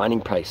black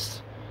grinding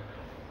paste.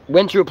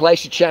 When to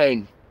replace your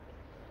chain?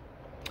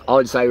 I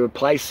would say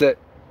replace it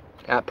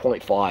at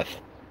 0.5.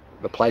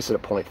 Replace it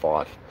at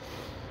 0.5.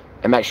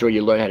 And make sure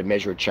you learn how to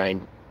measure a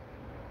chain,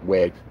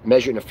 measure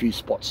it in a few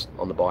spots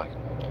on the bike.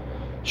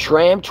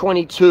 SRAM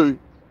 22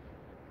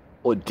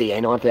 or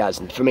DA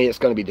 9000. For me, it's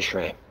going to be the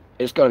SRAM.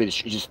 It's going to be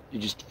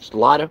just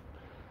lighter.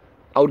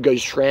 I would go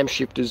SRAM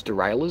shifters,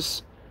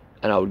 derailleurs,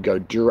 and I would go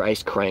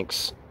Dura-Ace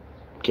cranks.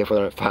 Careful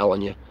they don't fail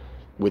on you.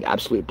 With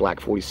absolute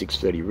black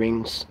 4630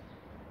 rings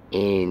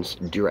and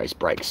Dura-Ace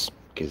brakes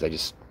because they're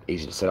just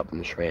easy to set up in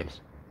the SRAMs.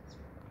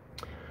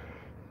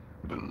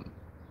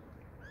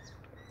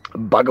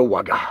 Bugger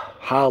Wugger.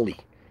 Harley.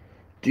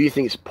 Do you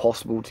think it's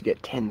possible to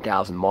get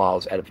 10,000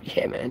 miles out of...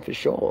 Yeah, man, for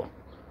sure.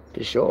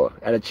 For sure.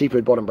 At a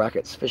cheaper bottom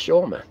brackets. For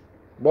sure, man.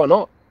 Why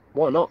not?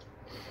 Why not?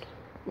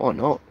 Why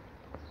not?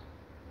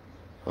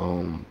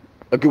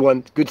 A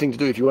good thing to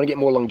do if you want to get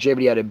more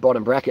longevity out of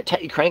bottom bracket,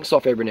 take your cranks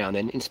off every now and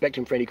then, inspect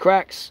them for any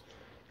cracks,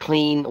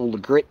 clean all the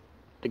grit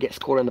that gets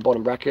caught in the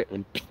bottom bracket,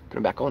 and put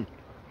them back on.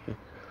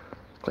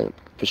 Clean them.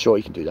 For sure,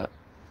 you can do that.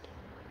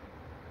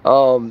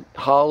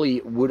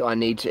 Harley, would I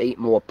need to eat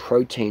more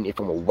protein if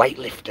I'm a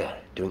weightlifter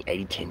doing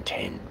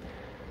 80-10-10?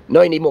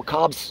 No, you need more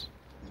carbs.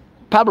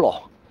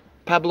 Pablo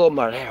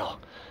Marrero.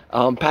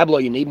 Pablo,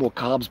 you need more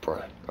carbs,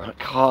 bro. Right?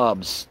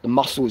 Carbs. The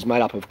muscle is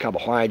made up of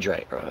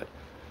carbohydrate, right?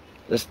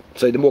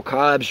 So the more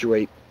carbs you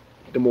eat,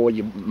 the more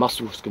your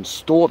muscles can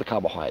store the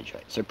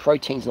carbohydrate. So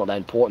protein's not that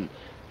important.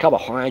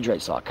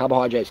 Carbohydrates are.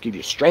 Carbohydrates give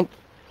you strength.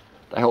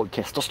 They help with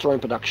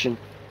testosterone production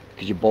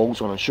because your balls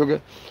run on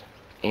sugar.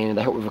 And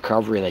they help with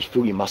recovery, and they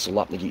fill your muscle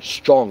up and they get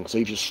strong. So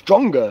if you're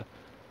stronger,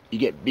 you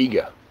get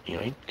bigger, you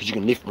know, because you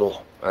can lift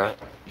more, all right?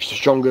 If you're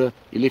stronger,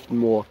 you're lifting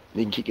more, and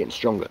you can keep getting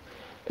stronger.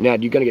 And now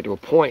you're going to get to a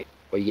point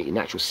where you get your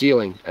natural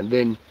ceiling, and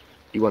then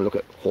you want to look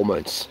at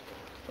hormones.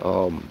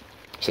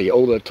 So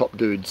all the top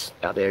dudes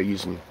out there are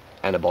using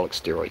anabolic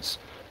steroids.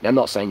 Now, I'm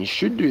not saying you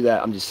should do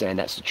that. I'm just saying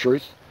that's the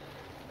truth.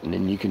 And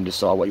then you can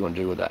decide what you want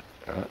to do with that.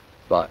 All right?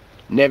 But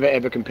never,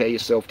 ever compare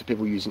yourself to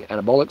people using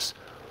anabolics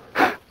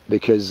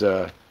because, you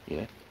know,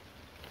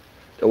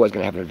 they're always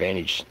going to have an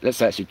advantage. Let's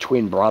say it's your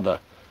twin brother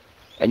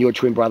and your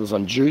twin brother's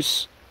on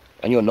juice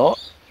and you're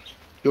not.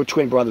 Your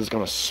twin brother's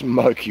going to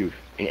smoke you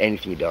in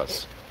anything he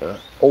does.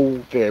 All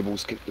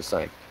variables keep the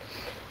same.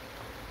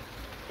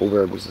 All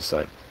variables the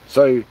same.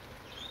 So,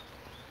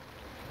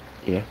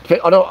 yeah,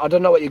 I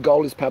don't know what your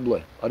goal is, Pablo.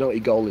 I don't know what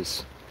your goal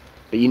is,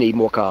 but you need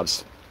more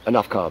carbs,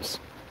 enough carbs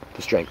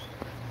for strength,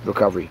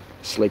 recovery,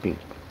 sleeping.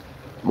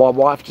 My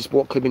wife just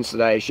bought clip-ins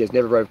today. She has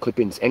never rode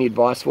clip-ins. Any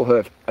advice for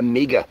her?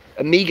 Amiga,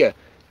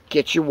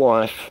 get your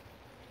wife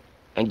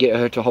and get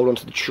her to hold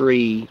onto the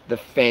tree, the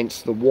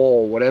fence, the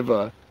wall,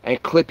 whatever,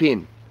 and clip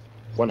in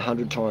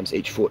 100 times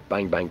each foot.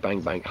 Bang, bang, bang,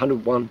 bang.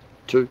 100, 1,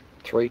 2,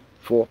 3,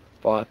 4,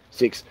 5,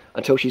 6,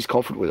 until she's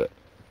confident with it.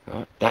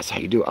 Right? That's how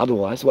you do it.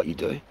 Otherwise, what you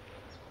do,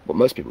 what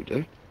most people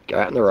do, go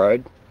out on the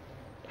road,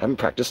 haven't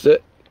practiced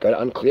it, go to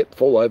unclip,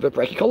 fall over,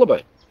 break your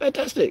collarbone.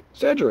 Fantastic.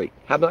 Surgery.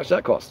 How much does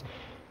that cost?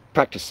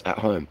 Practice at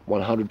home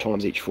 100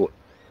 times each foot.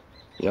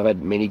 You know, I've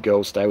had many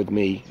girls stay with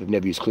me who've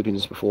never used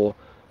clip-ins before,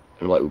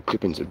 and like, well,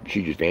 clip-ins are a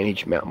huge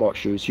advantage. Mountain bike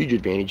shoes, huge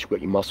advantage. You've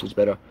got your muscles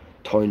better,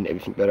 tone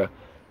everything better,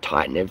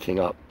 tighten everything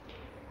up,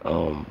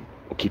 or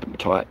keep it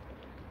tight.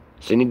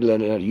 So you need to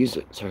learn how to use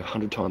it. So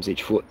 100 times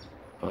each foot.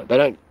 Right? They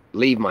don't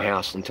leave my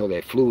house until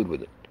they're fluent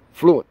with it.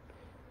 Fluent.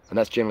 And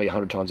that's generally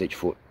 100 times each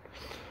foot.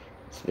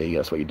 So there you go,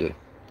 that's what you do.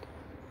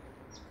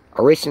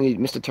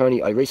 Mr.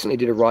 Tony, I recently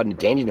did a ride in a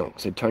Dandenong.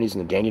 So Tony's in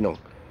the Dandenong.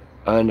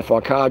 And if our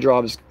car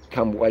drivers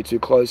come way too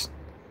close,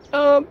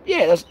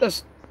 yeah,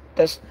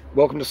 that's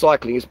welcome to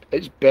cycling.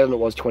 It's better than it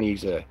was 20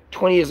 years ago.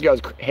 20 years ago,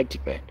 it was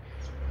hectic, man.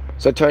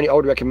 So Tony, I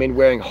would recommend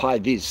wearing high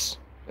vis.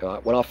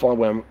 When I find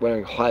when I'm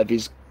wearing high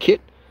vis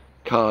kit,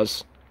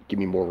 cars give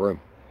me more room.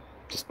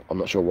 I'm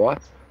not sure why,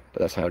 but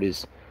that's how it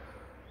is.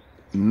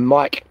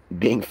 Mike,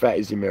 being fat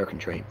is the American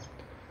dream.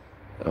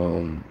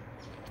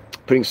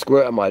 Putting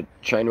squirt on my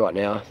chain right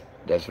now.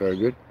 That's very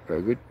good,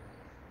 very good.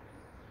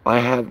 I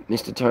have,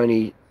 Mr.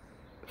 Tony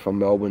from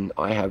Melbourne,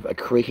 I have a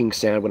creaking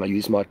sound when I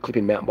use my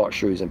clip-in mountain bike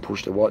shoes and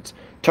push the watts.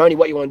 Tony,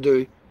 what you want to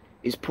do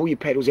is pull your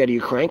pedals out of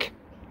your crank,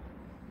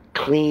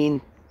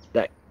 clean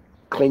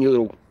your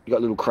little, you got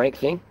a little crank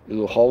thing, a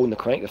little hole in the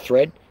crank, the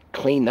thread,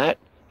 clean that,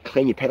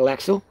 clean your pedal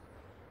axle,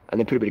 and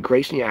then put a bit of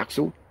grease in your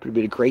axle, put a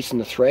bit of grease in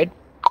the thread,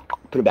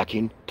 put it back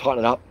in, tighten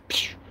it up,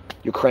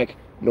 your crank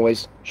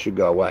noise should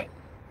go away,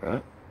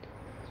 right?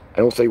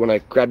 And also you want to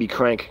grab your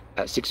crank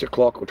at 6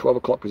 o'clock or 12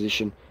 o'clock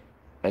position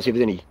and see if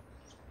there's any,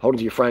 hold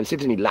into your frame, see if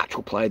there's any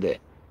lateral play there.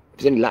 If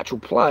there's any lateral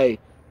play,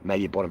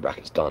 maybe your bottom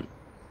bracket's done,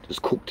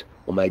 just cooked,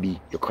 or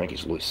maybe your crank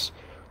is loose.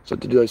 So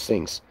to do those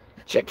things,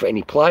 check for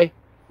any play,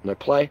 no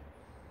play,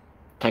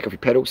 take off your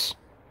pedals,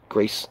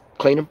 grease,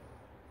 clean them,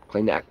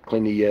 clean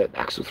the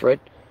axle thread,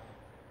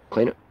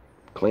 clean it,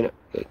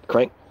 the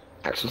crank,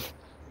 axle,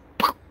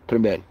 put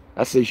them in.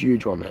 That's a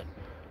huge one, man.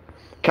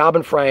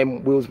 Carbon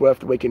frame, wheels worth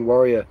the weekend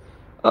warrior.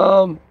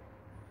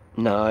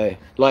 No,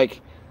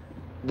 like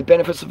the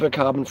benefits of a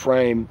carbon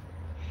frame,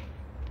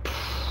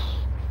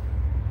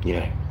 you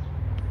know,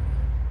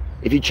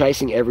 if you're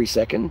chasing every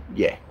second,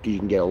 yeah, you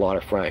can get a lighter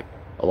frame,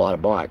 a lighter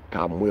bike.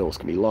 Carbon wheels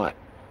can be light.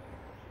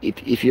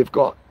 If you've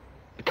got,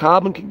 the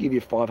carbon can give you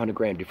a 500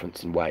 gram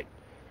difference in weight.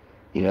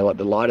 You know, like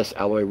the lightest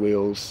alloy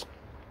wheels,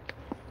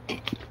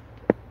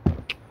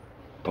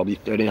 probably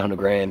 1300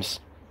 grams.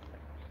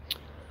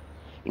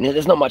 You know,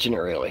 there's not much in it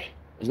really.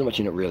 There's not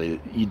much in it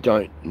really. You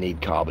don't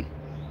need carbon.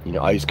 You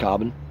know, I use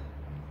carbon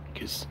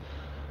because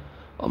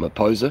I'm a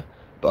poser,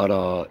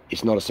 but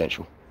it's not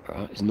essential.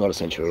 Right? It's not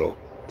essential at all.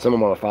 Some of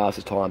my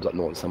fastest times up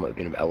north and some have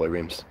been of alloy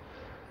rims.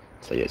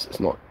 So yes, it's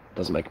not,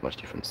 doesn't make much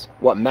difference.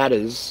 What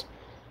matters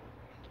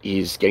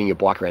is getting your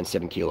bike around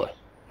 7 kilo,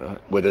 right?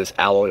 Whether it's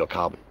alloy or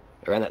carbon.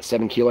 Around that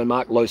 7 kilo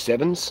mark, low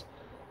 7s,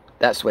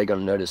 that's where you're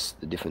going to notice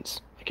the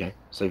difference, okay?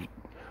 So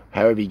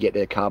however you get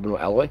there, carbon or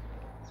alloy,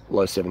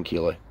 low 7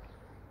 kilo,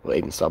 or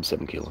even sub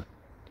 7 kilo.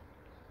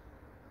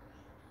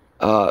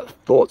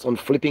 Thoughts on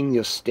flipping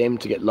your stem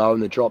to get low in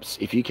the drops?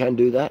 If you can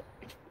do that,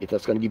 if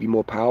that's going to give you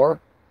more power,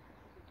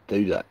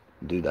 do that,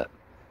 do that,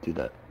 do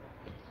that.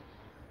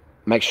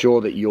 Make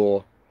sure that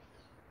your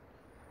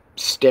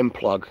stem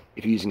plug,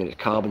 if you're using a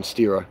carbon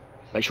steerer,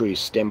 make sure your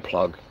stem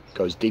plug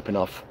goes deep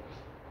enough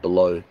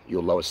below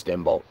your lower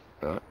stem bolt,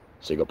 right?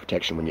 So you've got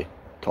protection when you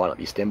tighten up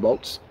your stem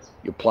bolts.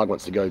 Your plug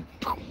wants to go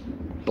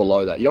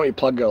below that. You don't want your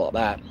plug to go like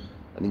that,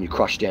 and then you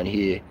crush down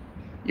here.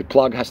 Your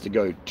plug has to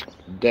go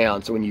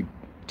down, so when you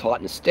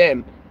tighten the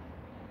stem,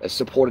 it's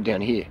supported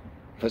down here.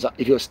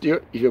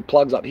 If your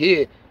plug's up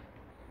here,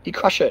 you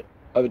crush it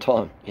over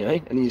time, you know,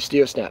 and then your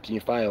steer snaps and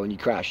you fail and you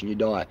crash and you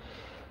die.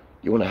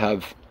 You want to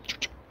have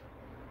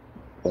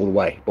all the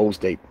way, balls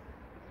deep,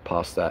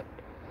 past that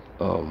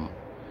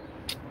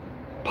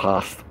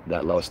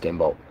lower stem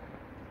bolt.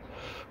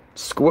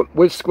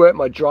 With squirt,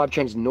 my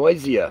drivetrain's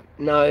noisier.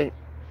 No,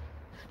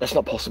 that's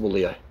not possible,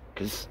 Leo,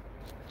 because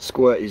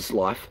squirt is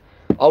life.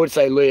 I would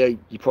say, Leo,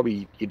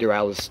 your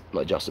derail is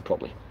not adjusted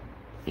properly.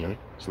 You know,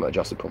 it's not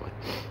adjusted properly.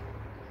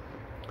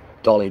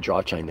 Dial in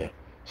your drivetrain there.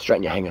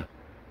 Straighten your hanger.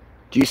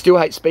 Do you still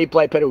hate speed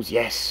plate pedals?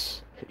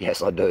 Yes.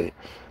 Yes, I do.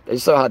 They're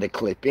so hard to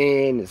clip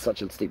in. It's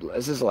such a steep...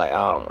 It's just like,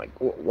 oh my...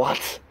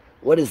 What?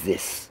 What is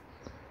this?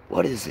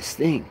 What is this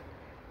thing?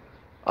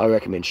 I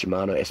recommend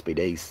Shimano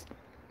SBDs.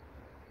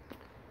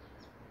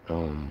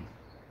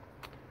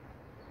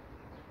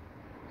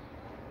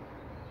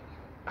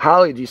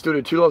 Harley, do you still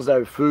do $2 a day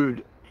with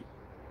food?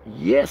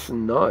 Yes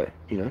and no,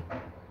 you know.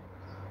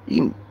 You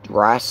can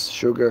rice,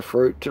 sugar,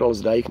 fruit, $2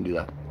 a day, you can do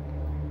that.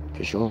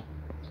 For sure.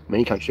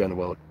 Many countries around the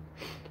world.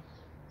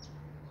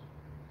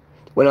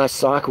 When I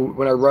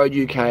rode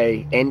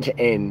UK end to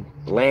end,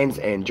 Land's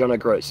End, John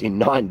O'Groats in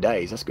 9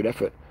 days, that's good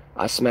effort.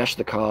 I smashed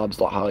the carbs,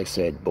 like Harley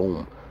said,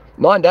 boom.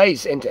 9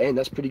 days end to end,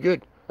 that's pretty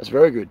good. That's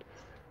very good.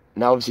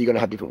 Now obviously you're going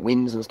to have different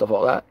winds and stuff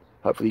like that.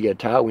 Hopefully you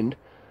get a tailwind.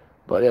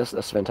 But yes,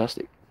 that's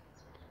fantastic.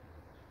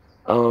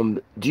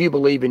 Do you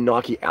believe in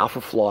Nike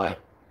Alpha Fly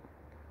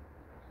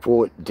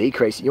for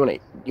decrease? You want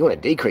to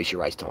decrease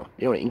your race time.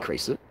 You don't want to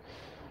increase it.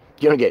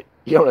 You don't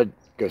want to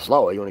go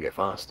slower. You want to go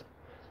fast.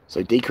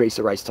 So decrease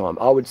the race time.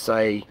 I would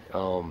say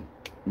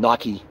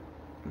Nike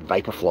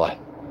Vaporfly,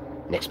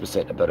 next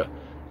percent are better.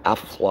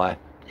 Alpha Fly,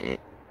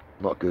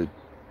 not good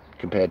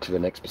compared to the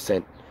next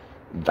percent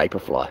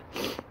Vaporfly.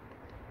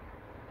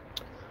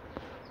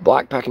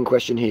 Bike packing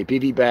question here: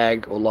 bivy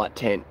bag or light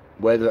tent?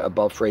 Weather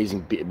above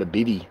freezing.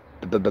 Bivy.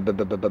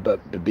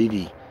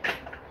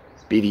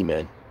 Bivy,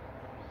 man.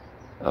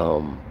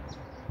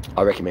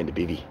 I recommend a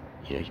bivy.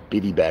 You know,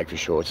 bivy bag for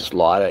sure. It's just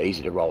lighter,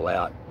 easy to roll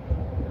out.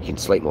 You can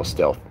sleep more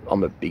stealth.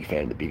 I'm a big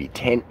fan of the bivy.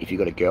 Tent if you've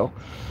got a girl.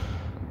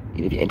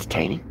 You know, if you're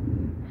entertaining.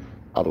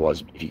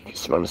 Otherwise, if you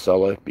run a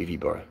solo, bivy,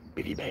 bro.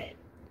 Bivy, man.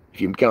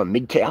 If you're going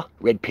MGTOW,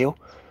 red pill,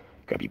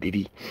 grab your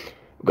bivy.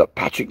 We've got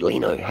Patrick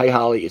Lino. Hey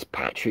Harley, is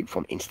Patrick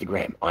from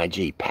Instagram,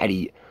 IG,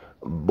 Patty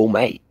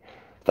Boumé.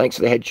 Thanks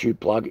for the head tube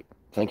plug.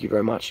 Thank you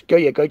very much.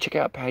 Go check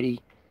out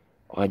Patty,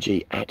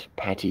 IG at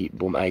Patty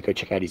Boumé. Go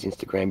check out his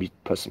Instagram. He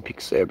posts some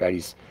pics there about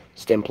his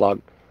stem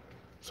plug.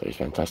 So he's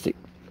fantastic.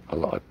 I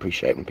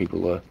appreciate when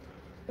people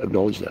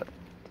acknowledge that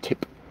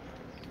tip.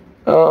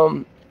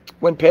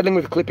 When pedaling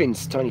with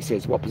clip-ins, Tony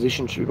says, what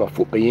position should my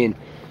foot be in?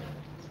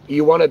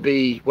 You want to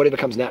be whatever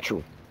comes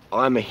natural.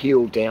 I'm a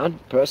heel down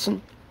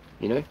person,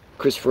 you know.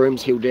 Chris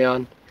Froome's heel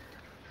down.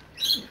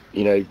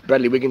 You know,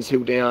 Bradley Wiggins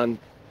heel down.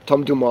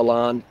 Tom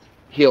Dumoulin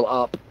heel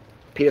up.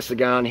 Peter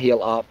Sagan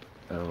heel up.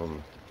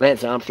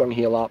 Lance Armstrong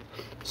heel up.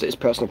 So it's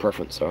personal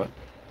preference, all right?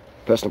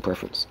 Personal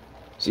preference.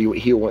 So your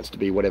heel wants to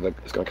be whatever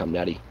is going to come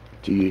natty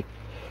to you.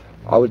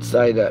 I would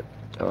say that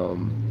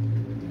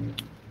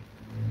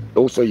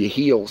also your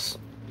heels.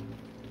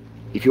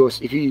 If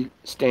you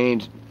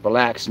stand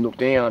relaxed and look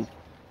down,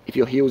 if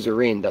your heels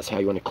are in, that's how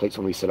you want the cleats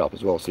when we set up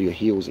as well. So your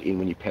heels are in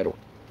when you pedal.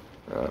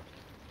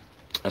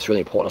 That's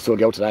really important. I saw a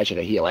girl today, she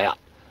had her heel out,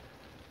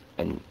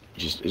 and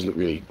it looked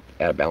really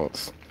out of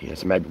balance. You know,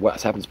 so maybe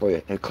what happens for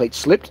you? Her cleat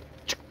slipped.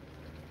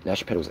 Now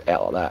she pedals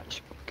out like that.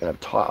 She's gonna have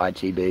tight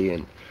ITB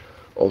and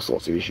all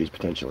sorts of issues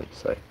potentially.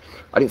 So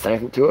I didn't say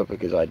anything to her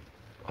because I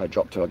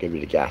dropped her. I gave her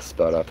the gas.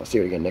 But if I see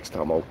her again next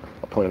time, I'll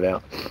point it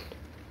out.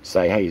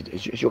 Say, hey,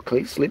 is your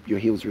cleat slipped? Your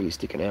heel's really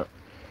sticking out.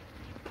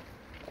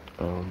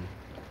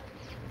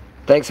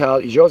 Thanks,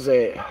 Harley.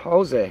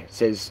 Jose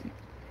says,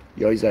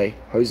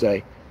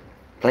 Jose.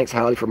 Thanks,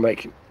 Harley, for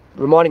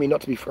reminding me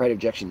not to be afraid of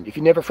rejection. If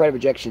you're never afraid of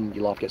rejection,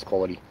 your life gets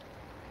quality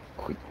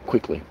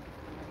quickly.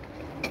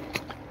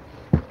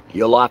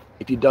 Your life,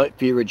 if you don't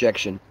fear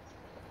rejection,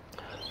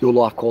 your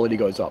life quality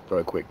goes up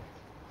very quick.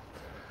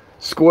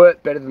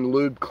 Squirt better than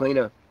lube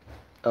cleaner.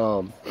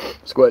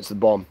 Squirt's the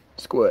bomb.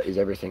 Squirt is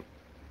everything.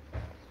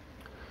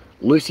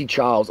 Lucy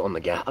Charles on the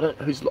gas. I don't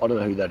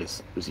know who that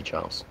is. Lucy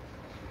Charles.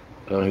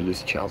 I don't know who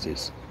Lucy Charles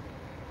is.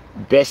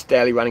 Best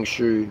daily running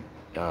shoe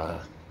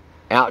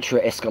Ultra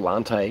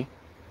Escalante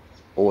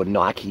or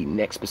Nike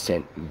Next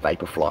Percent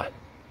Vaporfly.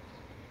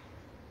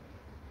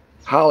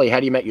 Harley, how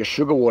do you make your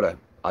sugar water?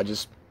 I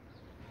just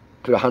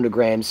put 100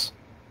 grams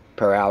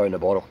per hour in a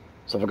bottle.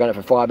 So if I'm going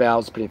for 5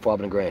 hours, put in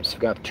 500 grams. If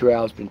I'm going for 2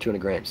 hours, put in 200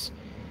 grams.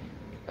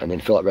 And then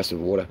fill up the rest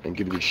with water and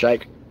give it a good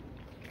shake.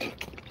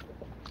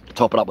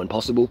 Top it up when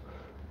possible.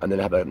 And then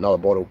have another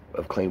bottle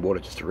of clean water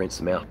just to rinse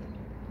them out.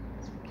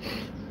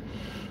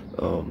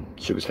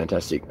 Sugar's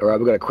fantastic. All right,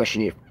 we've got a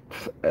question here.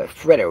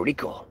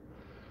 Frederico.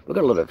 We've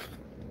got a lot of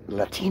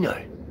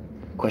Latino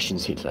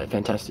questions here today.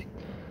 Fantastic.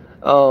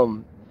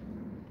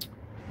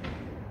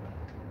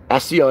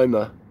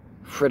 Asioma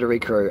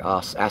Frederico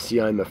asks,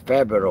 Asioma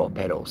Fabro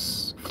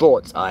pedals.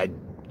 Thoughts? I'm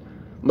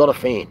not a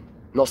fan.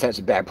 Not saying it's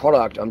a bad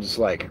product. I'm just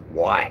like,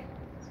 why?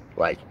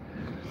 Like,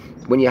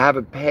 when you have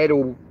a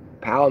pedal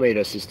power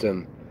meter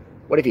system,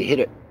 what if you hit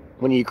it?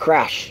 When you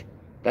crash,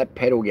 that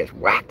pedal gets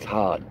whacked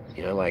hard.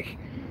 You know, like,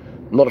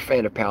 I'm not a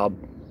fan of power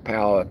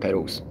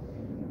pedals.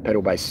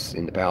 Pedal bass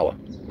in the power.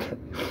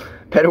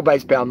 Pedal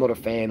bass power I'm not a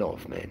fan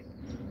of, man.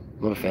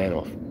 I'm not a fan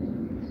of.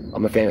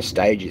 I'm a fan of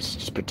stages.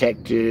 It's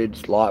protected,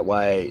 it's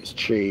lightweight, it's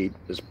cheap,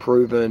 it's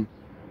proven.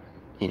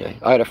 You know,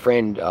 I've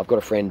got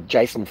a friend,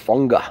 Jason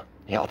Fonga.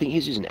 Yeah, I think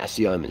he's using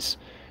Asiomas.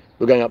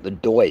 We're going up the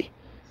Doi,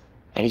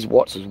 and his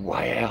watts was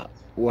way out,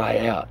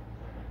 way out.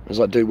 I was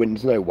like, dude,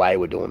 there's no way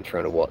we're doing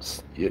 300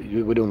 watts.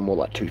 We're doing more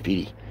like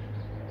 250.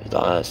 He's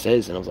like,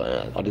 says, and I was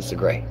like, I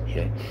disagree. You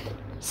know.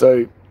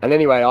 So, and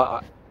anyway,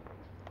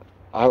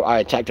 I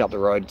attacked up the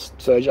road,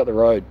 surged up the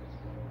road.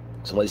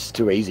 So this is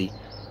too easy.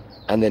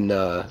 And then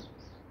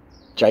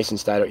Jason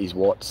stayed at his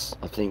watts,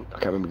 I think, I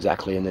can't remember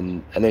exactly, and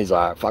then he's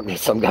like, fuck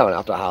this, I'm going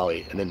after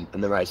Harley, and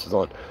the race was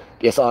on.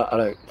 Yes, I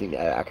don't think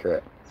they're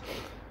accurate,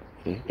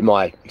 you know, in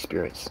my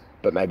experience,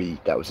 but maybe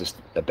that was just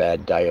a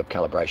bad day of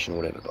calibration or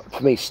whatever. But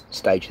for me,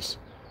 stages.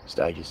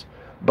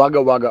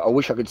 Bugger Wugger, I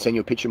wish I could send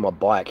you a picture of my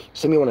bike.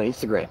 Send me one on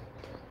Instagram.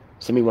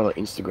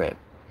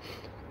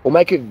 Or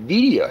make a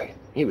video.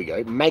 Here we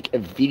go. Make a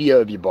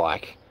video of your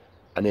bike,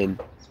 and then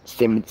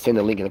send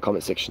a link in the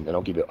comment section, and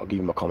I'll give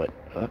you my comment.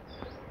 All right?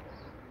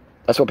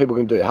 That's what people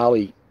can do.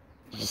 Harley,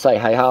 just say,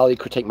 hey Harley,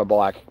 critique my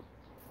bike,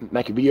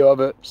 make a video of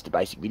it, just a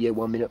basic video,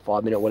 1 minute,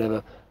 5 minute,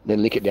 whatever,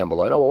 then link it down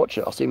below, and I'll watch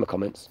it. I'll see my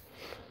comments.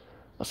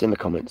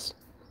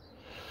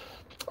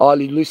 Oh,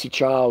 Lucy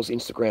Charles,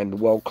 Instagram, the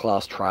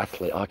world-class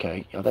triathlete.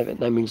 Okay, that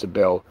name rings a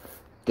bell.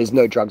 There's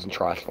no drugs in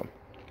triathlon.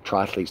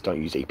 Triathletes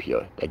don't use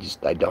EPO.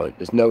 They don't.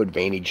 There's no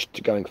advantage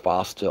to going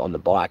faster on the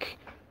bike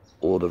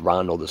or the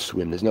run or the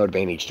swim. There's no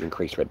advantage to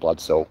increase red blood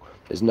cell.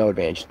 There's no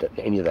advantage to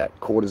any of that.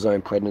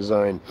 Cortisone,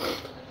 prednisone,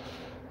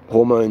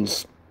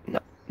 hormones,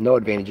 no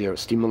advantage there.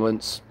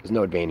 Stimulants, there's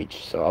no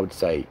advantage. So I would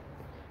say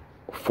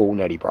full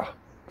natty bra.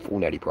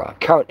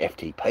 Current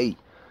FTP,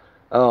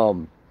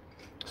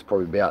 it's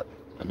probably about,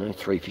 I don't know,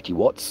 350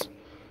 watts.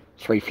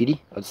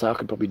 350, I'd say I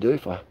could probably do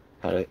if I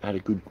had a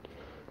good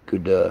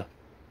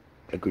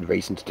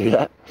reason to do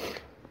that.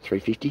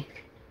 350.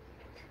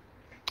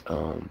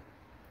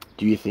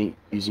 Do you think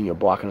using your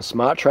bike on a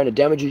smart trainer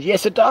damages?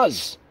 Yes, it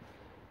does.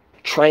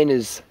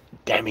 Trainers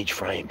damage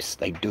frames.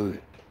 They do.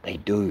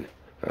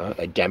 Right?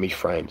 They damage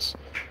frames.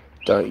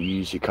 Don't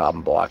use your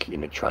carbon bike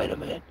in a trainer,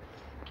 man.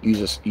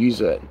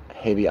 Use a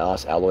heavy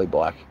ass alloy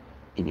bike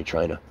in your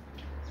trainer.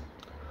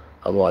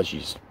 Otherwise, you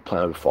just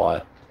play with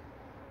fire.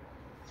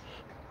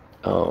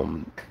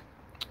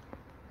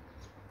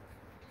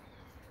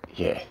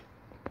 Yeah,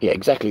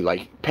 exactly.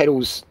 Like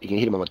pedals, you can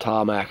hit them on the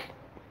tarmac.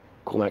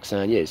 Cormac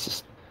saying, yeah,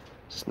 it's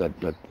just no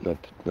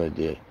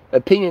idea.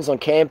 Opinions on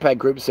Campag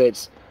group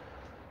sets.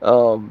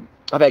 I've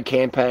had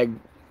Campag.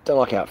 Don't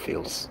like how it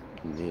feels.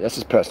 Yeah, that's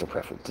just personal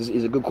preference.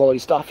 Is it good quality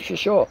stuff?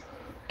 Sure.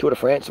 Tour de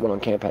France went on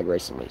Campag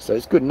recently, so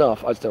it's good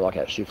enough. I just don't like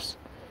how it shifts.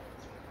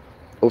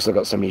 Also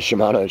got so many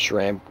Shimano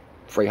SRAM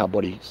free hub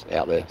bodies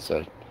out there,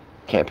 so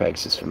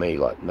Campag's just for me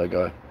like no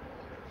go.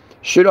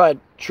 Should I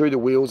true the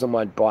wheels on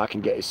my bike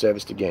and get it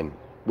serviced again?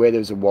 Where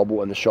there's a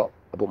wobble in the shop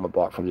I bought my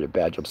bike from, did a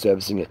bad job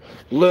servicing it.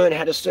 Learn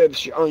how to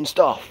service your own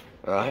stuff,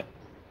 alright?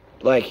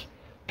 Like,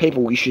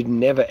 people, you should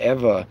never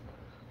ever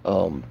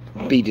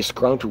be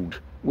disgruntled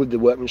with the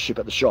workmanship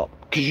at the shop,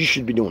 because you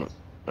should be doing it,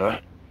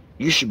 alright?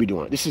 You should be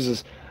doing it. This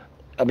is,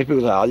 I mean,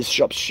 people say, oh, this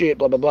shop's shit,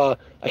 blah, blah, blah.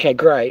 Okay,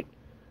 great.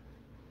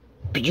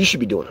 But you should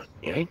be doing it,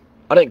 you know?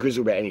 I don't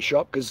grizzle about any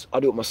shop, because I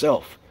do it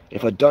myself.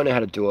 If I don't know how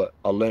to do it,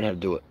 I'll learn how to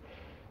do it.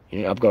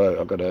 You know, I've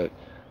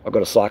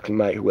got a cycling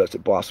mate who works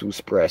at Bicycle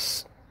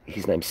Express.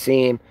 His name's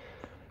Sam.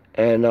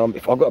 And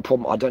if I've got a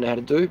problem I don't know how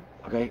to do,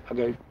 I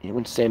go, you know,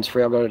 when Sam's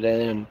free, I'll go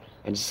down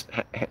and just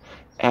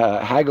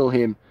haggle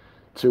him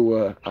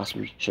to ask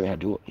me, show me how to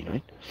do it, you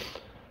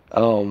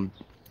know.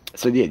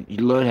 So yeah,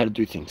 you learn how to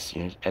do things,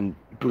 you know, and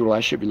build a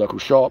relationship with your local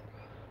shop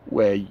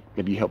where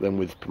maybe you help them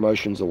with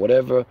promotions or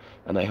whatever,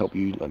 and they help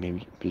you, like,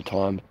 maybe a bit of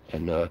time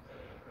and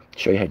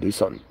show you how to do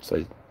something.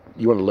 So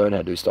you want to learn how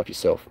to do stuff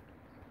yourself.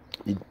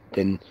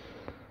 Then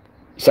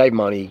save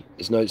money,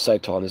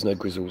 save time, there's no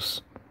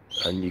grizzles,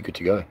 and you're good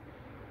to go.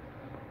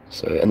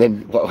 So, and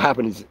then what will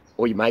happen is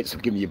all your mates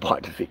will give you your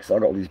bike to fix. I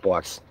got all these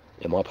bikes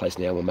in my place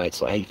now. My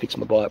mate's like, hey, fix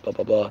my bike, blah,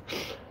 blah, blah.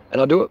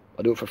 And I do it.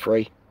 I do it for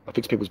free. I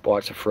fix people's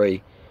bikes for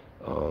free.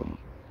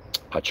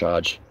 I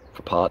charge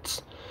for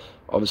parts,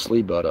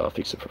 obviously, but I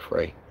fix it for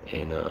free.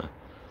 And,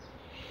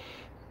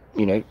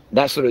 you know,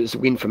 that sort of is a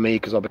win for me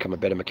because I've become a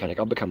better mechanic.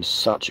 I've become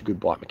such a good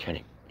bike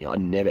mechanic. You know, I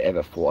never,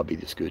 ever thought I'd be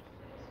this good.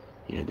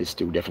 You know, there's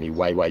still definitely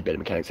way, way better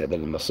mechanics out there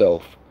than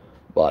myself.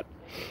 But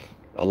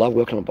I love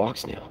working on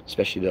bikes now,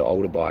 especially the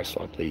older bikes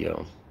like the, you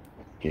know,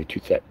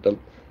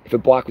 if a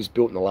bike was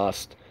built in the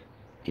last,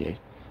 you know,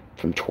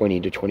 from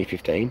 20 to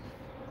 2015,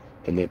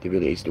 then they're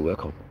really easy to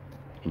work on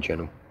in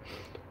general.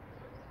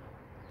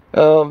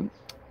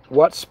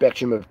 What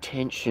spectrum of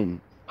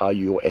tension are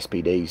your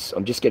SPDs?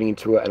 I'm just getting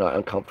into it and I'm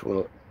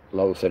uncomfortable at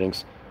lower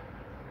settings.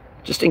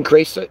 Just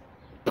increase it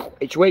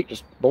each week,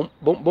 just boom,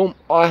 boom, boom.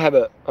 I have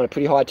it on a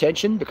pretty high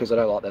tension because I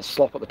don't like that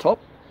slop at the top.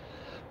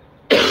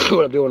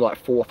 When I'm doing like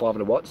 400 or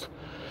 500 watts.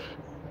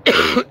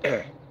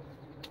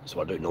 So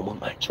I do normal,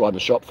 mate. It's right in the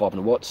shop,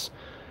 500 watts.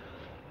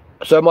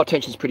 So my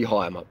tension's pretty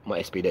high, my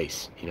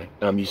SPDs, you know,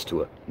 and I'm used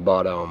to it.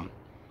 But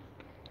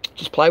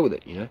just play with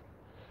it, you know.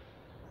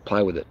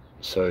 Play with it.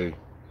 So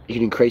you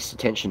can increase the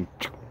tension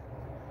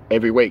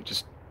every week,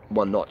 just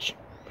one notch.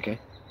 Okay,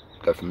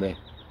 go from there.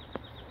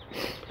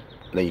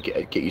 And then you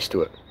get used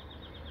to it.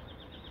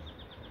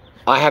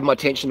 I have my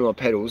tension on my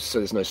pedals so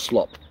there's no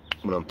slop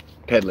when I'm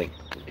pedaling.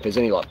 If there's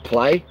any like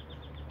play,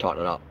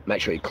 tighten it up.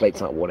 Make sure your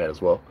cleats aren't worn out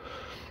as well.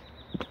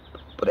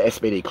 But the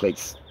SBD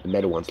cleats, the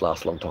metal ones,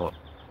 last a long time.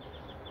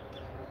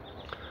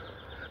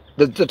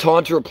 The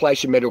time to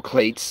replace your metal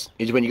cleats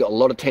is when you've got a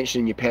lot of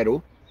tension in your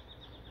pedal.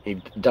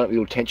 You've done a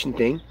little tension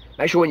thing.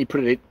 Make sure when you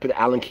put the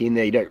Allen key in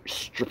there, you don't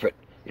strip it.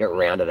 You don't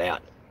round it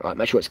out. Right?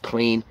 Make sure it's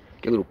clean.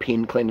 Get a little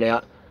pin, clean it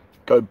out.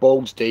 Go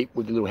balls deep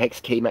with the little hex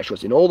key. Make sure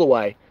it's in all the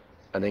way.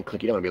 And then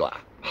click. You don't want to be like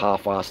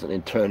half-assed and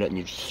then turn it and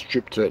you've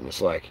stripped it. And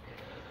it's like...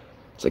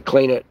 So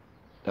clean it.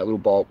 That little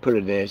bolt. Put it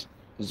in there.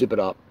 Zip it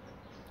up.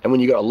 And when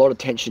you've got a lot of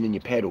tension in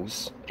your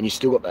pedals and you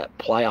still got that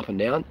play up and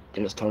down,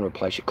 then it's time to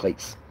replace your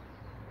cleats.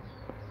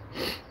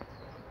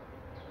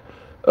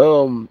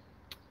 I've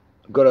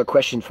got a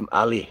question from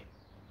Ali.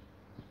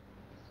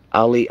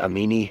 Ali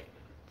Amini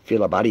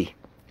Filabadi.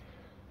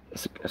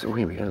 So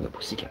here we go, the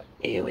pussycat.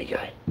 Here we go.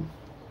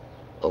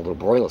 A little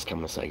broiler's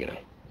coming to say good day.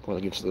 Broiler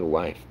gives us a little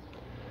wave.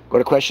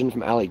 Got a question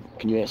from Ali.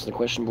 Can you answer the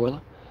question,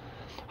 broiler?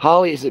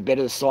 Harley, is it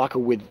better to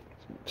cycle with...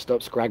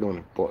 Stop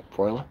scraggling,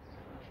 broiler.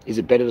 Is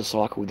it better to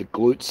cycle with the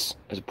glutes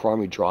as a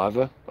primary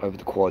driver over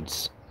the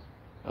quads?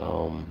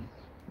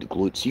 The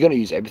glutes. You're going to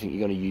use everything.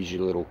 You're going to use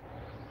your little...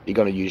 You're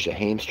going to use your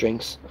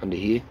hamstrings under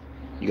here.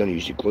 You're going to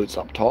use your glutes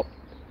up top.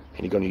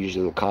 And you're going to use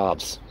your little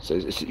calves. So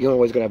you're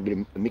always going to have a bit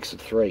of a mix of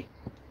three.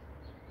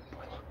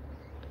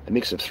 A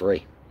mix of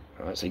three.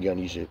 Alright, so you're going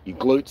to use your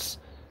glutes,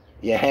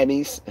 your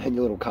hammies, and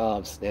your little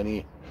calves down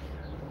here.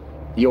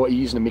 You're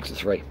using a mix of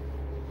three.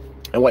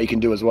 And what you can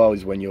do as well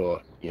is when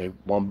you're, you know,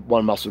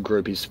 one muscle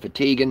group is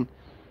fatiguing,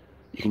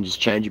 you can just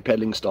change your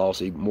pedaling style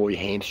so more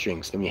your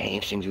hamstrings. Then when your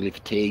hamstrings really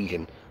fatigue, you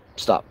can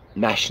start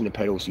mashing the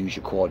pedals, use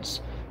your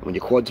quads. And when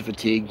your quads are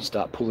fatigued, you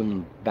start pulling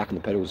them back in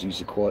the pedals, use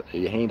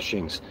your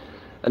hamstrings.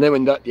 And then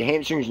when your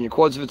hamstrings and your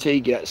quads are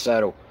fatigued, get out the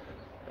saddle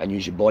and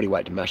use your body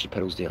weight to mash your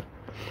pedals down.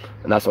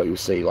 And that's what you'll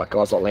see. Like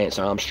guys like Lance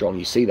Armstrong,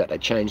 you see that they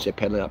change their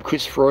pedaling up.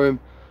 Chris Froome,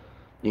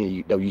 you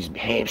know, they'll use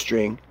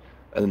hamstring,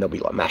 and then they'll be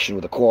like mashing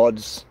with the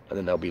quads, and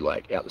then they'll be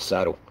like out the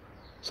saddle.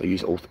 So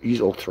use all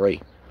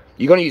three.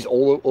 You're going to use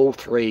all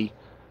three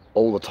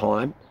all the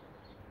time,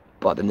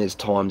 but then there's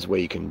times where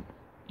you can,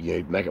 you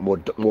know, make it more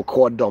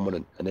quad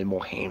dominant, and then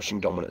more hamstring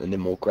dominant, and then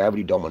more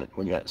gravity dominant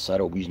when you're at the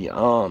saddle, using your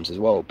arms as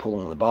well,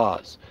 pulling on the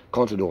bars,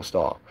 Contador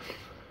style.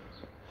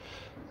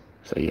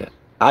 So yeah,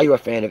 are you a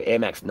fan of Air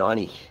Max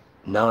 90?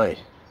 No, I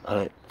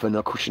don't. For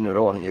no cushion at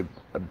all.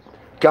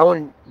 Go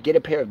and get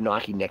a pair of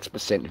Nike Next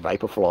Percent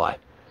Vaporfly,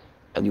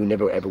 and you'll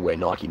never ever wear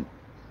Nike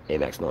Air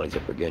Max 90s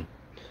ever again.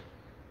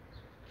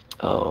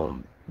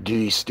 Do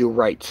you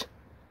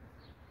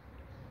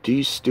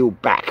still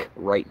back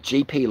rate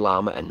GP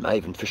Llama and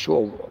Maven? For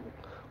sure.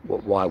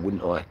 Why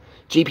wouldn't I?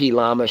 GP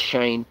Llama,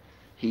 Shane,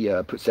 he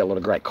puts out a lot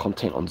of great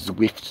content on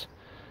Zwift.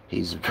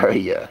 He's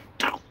very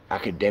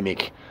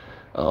academic.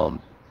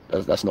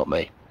 That's not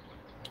me.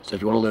 So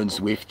if you want to learn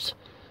Zwift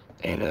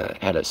and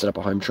how to set up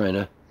a home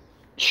trainer,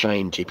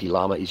 Shane, GP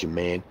Llama is your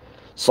man.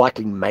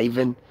 Cycling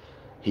Maven,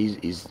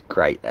 he's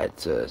great at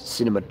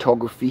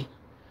cinematography,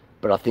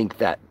 but I think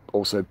that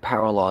also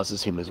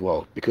paralyzes him as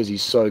well, because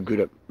he's so good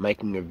at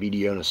making a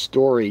video and a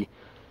story.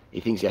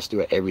 He thinks he has to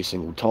do it every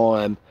single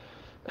time,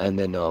 and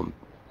then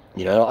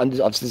you know,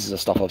 this is the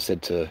stuff I've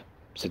said to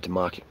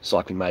Mark,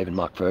 Cycling Maven,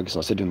 Mark Ferguson.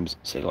 I said to him,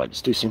 like,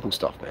 just do simple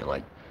stuff, man.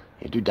 Like,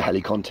 you do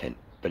daily content,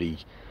 but he,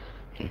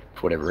 you know,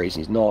 for whatever reason,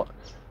 he's not.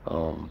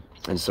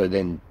 And so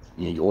then,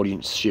 you know, your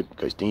audienceship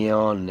goes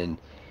down, and then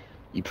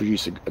you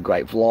produce a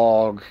great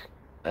vlog,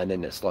 and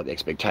then it's like the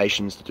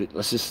expectations to do.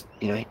 Let's just,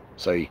 you know,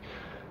 so.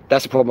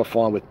 That's the problem I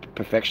find with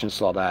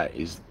perfectionists like that,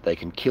 is they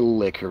can kill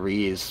their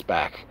careers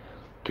back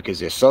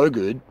because they're so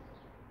good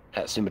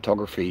at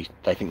cinematography,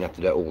 they think they have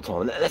to do it all the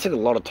time. And that's a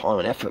lot of time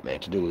and effort, man,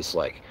 to do this.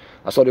 Like,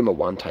 I started doing my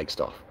one-take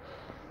stuff.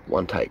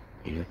 One take,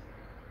 you know.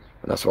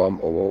 And that's why I'll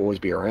always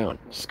be around,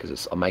 just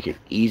because I make it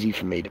easy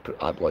for me to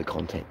upload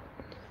content.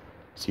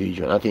 It's huge.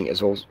 And I think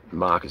as well,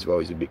 Mark as well,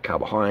 he's a bit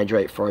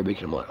carbohydrate phobic,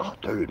 and I'm like, oh,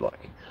 dude, like,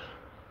 you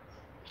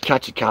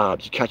cut your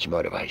carbs, you cut your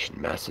motivation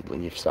massively,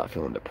 and you start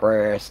feeling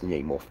depressed, and you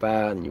eat more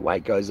fat, and your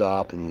weight goes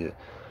up, and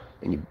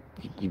you're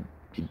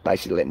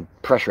basically letting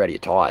pressure out of your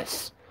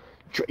tires.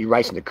 You're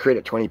racing the crit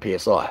at 20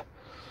 psi.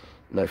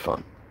 No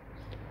fun.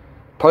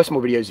 Post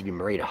more videos of your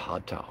Merida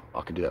hardtail.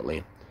 I can do that,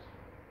 Liam.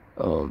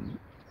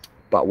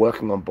 But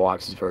working on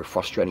bikes is very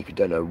frustrating if you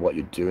don't know what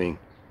you're doing.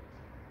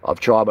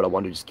 I've tried, but I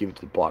want to just give it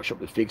to the bike shop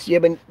to fix. Yeah,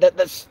 but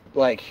that's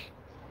like,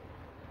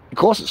 of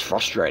course it's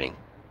frustrating,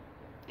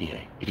 you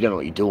know, if you don't know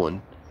what you're doing.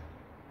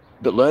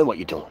 But learn what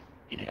you're doing,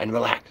 you know, and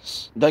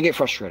relax. Don't get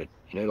frustrated,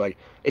 you know, like,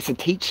 it's a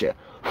teacher.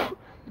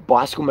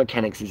 Bicycle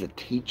mechanics is a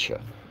teacher.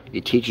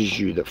 It teaches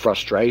you that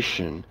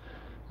frustration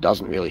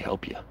doesn't really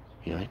help you,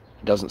 you know, it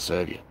doesn't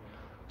serve you.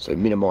 So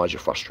minimize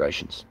your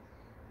frustrations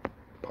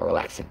by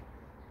relaxing.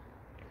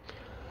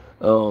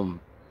 I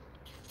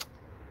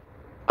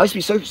used to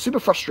be so super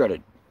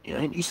frustrated, you know.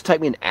 It used to take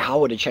me an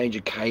hour to change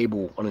a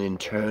cable on an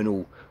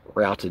internal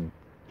routed,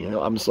 you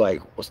know. I'm just like,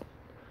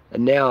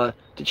 and now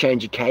to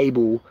change a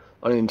cable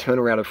on an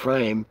internal routed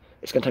frame,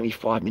 it's going to take me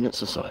 5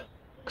 minutes or so,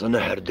 because I know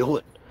how to do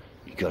it.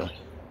 You got to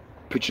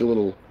put your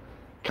little,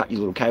 cut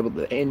your little cable at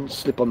the end,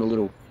 slip on the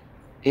little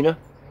inner,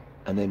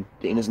 and then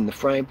the inner's in the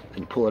frame, and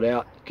you pull it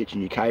out, get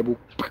your new cable,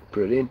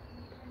 put it in,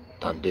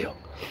 done deal.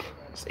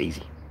 It's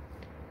easy.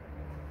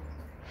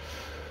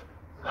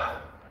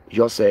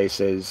 Jose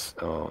says,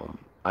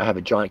 I have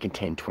a Giant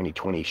Contend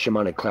 2020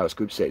 Shimano Claris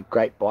Group set.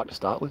 Great bike to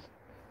start with.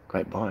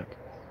 Great bike.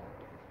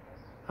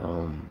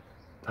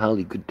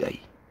 Harley, good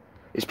day.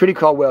 It's pretty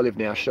cold where I live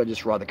now. Should I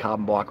just ride the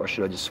carbon bike, or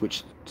should I just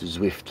switch to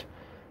Zwift?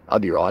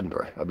 I'd be riding,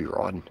 bro. I'd be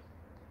riding.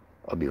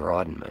 I'd be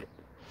riding, mate.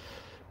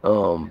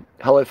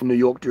 Hello from New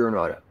York,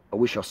 Durianrider. I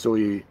wish I saw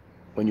you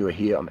when you were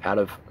here. I'm out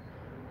of,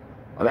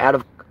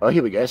 oh,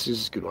 here we go. This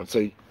is a good one.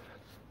 So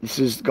this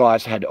is,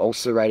 guys, had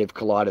ulcerative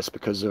colitis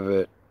because of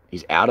it.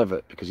 He's out of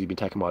it because he's been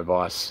taking my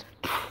advice.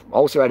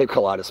 Ulcerative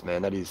colitis,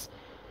 man, that is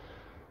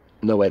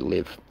no way to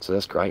live. So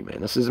that's great, man.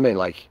 This is, I mean,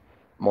 like,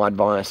 my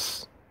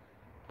advice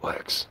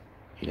works,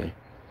 you know.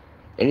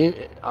 And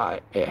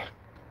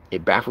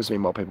it baffles me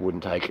why people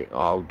wouldn't take it.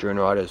 Oh,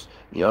 Durianrider's,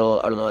 you know,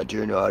 I don't like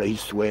Durianrider, he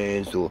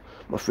swears, or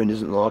my friend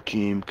doesn't like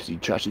him because he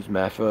trashes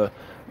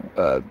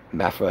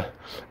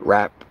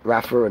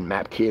Rafa and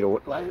Map Kit,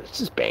 or like, it's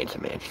just banter,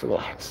 man. Just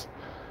relax.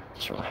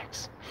 Just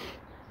relax.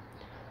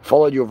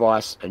 Followed your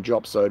advice and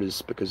dropped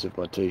sodas because of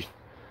my teeth.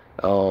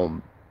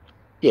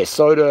 Yeah,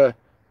 soda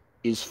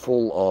is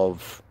full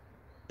of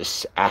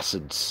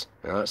acids,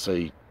 right? So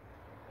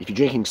if you're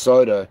drinking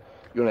soda,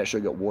 you want to make sure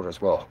you got water as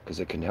well,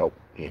 because it can help,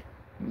 yeah,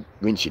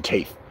 rinse your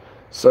teeth.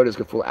 Soda's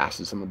got full of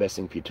acids, some of the best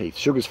thing for your teeth.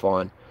 Sugar's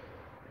fine,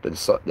 but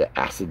the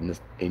acid in the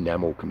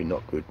enamel can be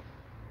not good.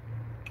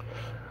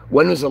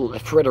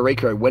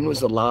 Frederico, when was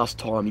the last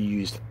time you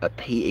used a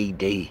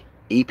PED,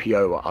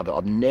 EPO or other?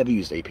 I've never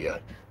used EPO.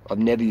 I've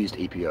never used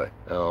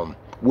EPO.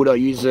 Would I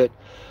use it?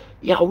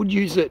 Yeah, I would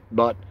use it,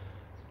 but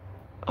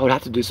I would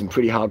have to do some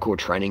pretty hardcore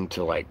training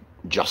to, like,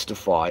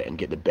 justify and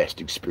get the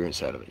best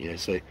experience out of it, you know.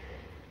 So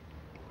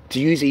to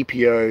use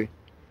EPO,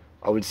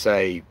 I would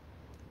say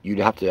you'd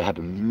have to have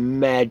a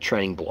mad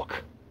training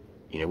block,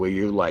 you know, where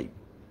you're like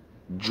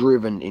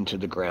driven into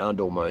the ground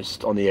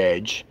almost on the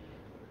edge.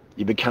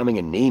 You're becoming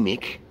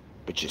anemic,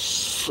 but you're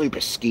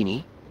super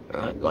skinny,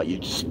 right? Like, you're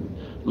just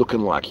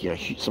looking like, you know,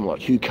 someone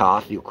like Hugh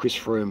Carthy or Chris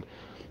Froome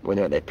when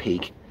they're at their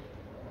peak.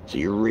 So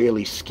you're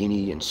really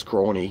skinny and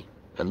scrawny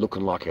and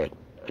looking like a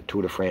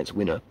Tour de France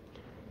winner.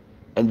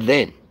 And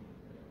then,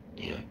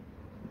 you know,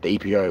 the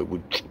EPO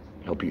would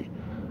help you.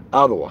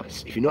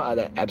 Otherwise, if you're not at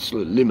that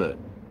absolute limit,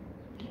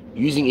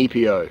 using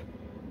EPO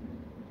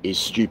is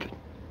stupid.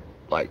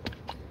 Like,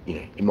 you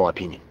know, in my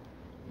opinion.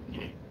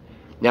 You know.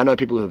 Now, I know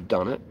people who have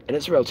done it, and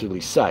it's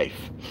relatively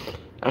safe.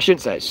 I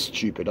shouldn't say it's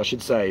stupid. I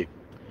should say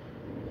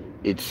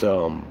it's, you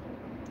know,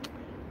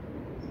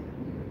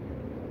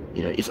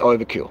 it's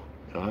overkill,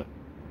 right?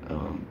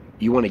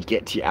 You want to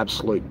get to your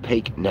absolute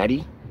peak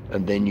natty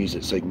and then use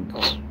it so you can,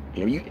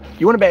 you know,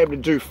 you want to be able to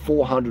do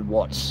 400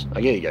 watts. Oh,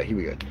 here you go, here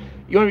we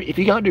go. If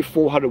you can't do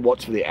 400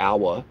 watts for the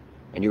hour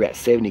and you're at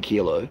 70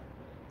 kilo,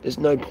 there's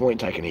no point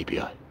taking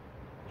EPO,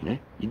 you know?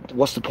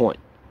 What's the point?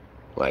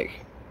 Like,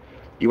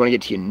 you want to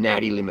get to your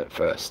natty limit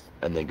first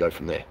and then go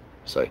from there.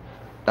 So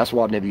that's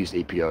why I've never used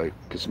EPO,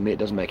 because for me it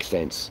doesn't make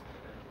sense,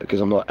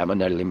 because I'm not at my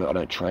natty limit. I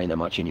don't train that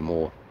much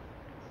anymore.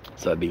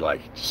 So it'd be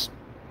like, just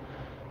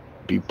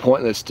be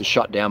pointless to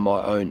shut down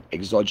my own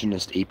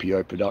exogenous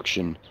EPO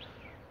production.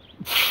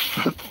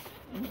 You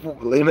know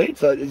what I mean?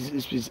 So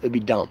it'd be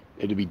dumb.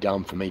 It'd be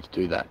dumb for me to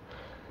do that.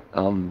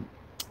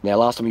 Now,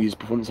 last time I used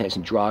performance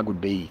enhancing drug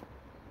would be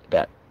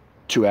about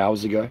 2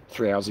 hours ago,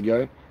 3 hours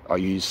ago. I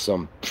used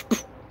some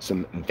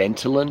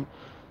Ventolin,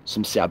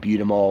 some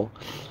salbutamol,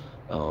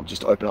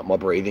 just to open up my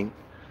breathing.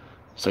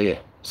 So yeah,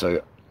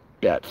 so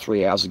about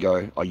 3 hours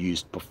ago, I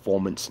used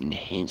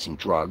performance-enhancing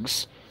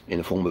drugs in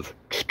the form of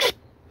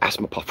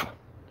asthma puffer.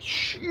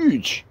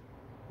 Huge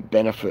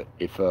benefit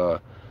if I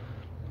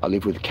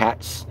live with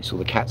cats. You saw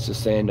the cats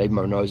just then. Even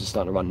my nose is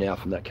starting to run now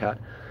from that cat.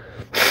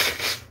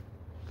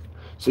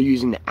 So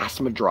using the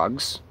asthma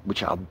drugs,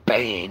 which are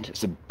banned,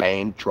 it's a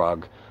banned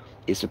drug,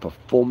 it's a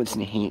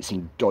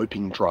performance-enhancing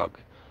doping drug.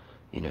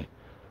 You know,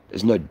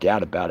 there's no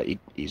doubt about it. It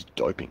is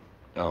doping.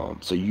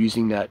 So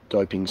using that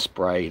doping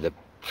spray,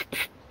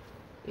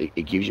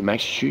 it gives you,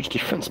 makes a huge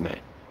difference, man.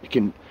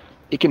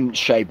 It can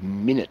shave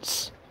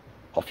minutes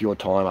off your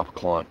time up a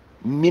climb.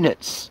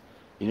 Minutes,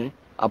 you know,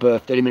 up a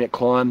 30-minute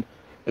climb.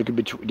 It could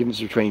be the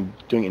difference between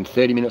doing it in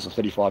 30 minutes or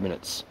 35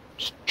 minutes.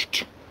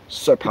 Just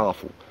so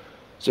powerful.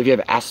 So if you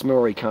have asthma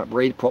or you can't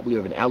breathe properly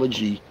or have an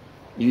allergy,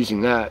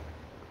 using that,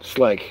 it's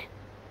like,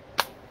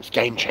 it's a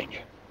game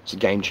changer. It's a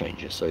game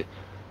changer. So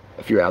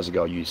a few hours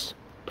ago I used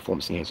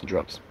performance-enhancing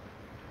drugs.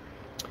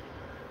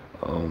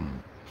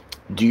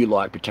 Do you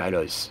like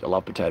potatoes? I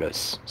love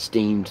potatoes.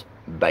 Steamed,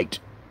 baked,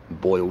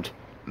 boiled,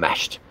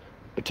 mashed.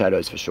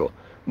 Potatoes for sure.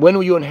 When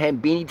will you and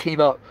Hambini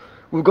team up?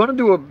 We were going to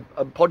do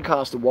a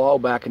podcast a while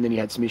back, and then he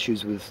had some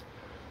issues with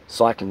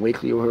Cycling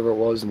Weekly or whoever it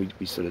was, and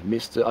we sort of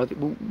missed it. I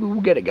think we'll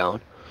get it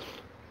going.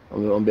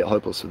 I'm a bit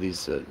hopeless with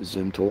these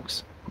Zoom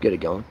talks. We'll get it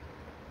going.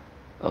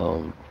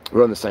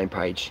 We're on the same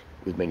page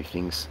with many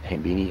things,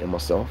 Hambini and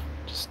myself.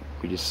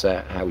 We just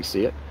say how we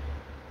see it.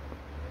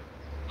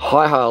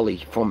 Hi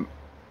Harley from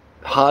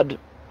Hud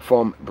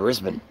from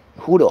Brisbane.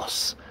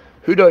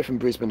 Hudo from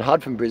Brisbane.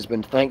 Hud from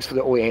Brisbane. Thanks for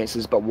all your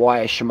answers, but why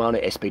a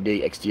Shimano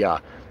SPD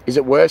XDR? Is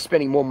it worth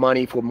spending more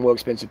money for more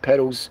expensive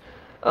pedals?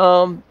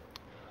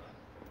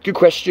 Good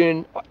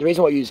question. The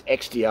reason why I use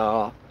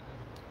XDR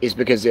is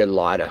because they're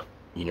lighter,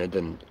 you know,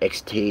 than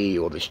XT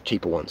or the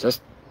cheaper ones.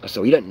 That's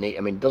all. You don't need,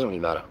 I mean, it doesn't really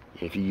matter.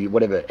 If you use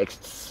whatever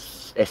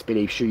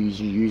SPD shoes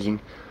you're using,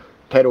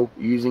 pedal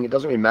you're using, it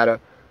doesn't really matter.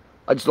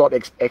 I just like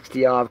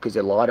XDR because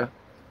they're lighter.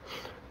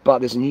 But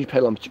there's a new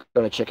pedal I'm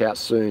going to check out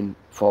soon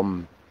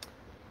from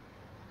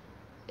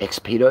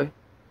Xpedo.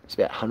 It's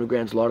about 100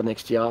 grams lighter than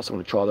XDR, so I'm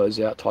going to try those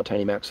out.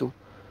 Titanium axle.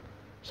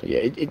 So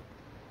yeah,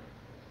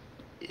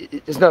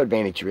 there's no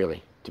advantage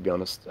really, to be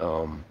honest,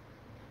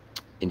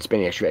 in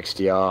spending extra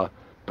XDR.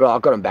 But I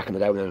got them back in the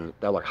day when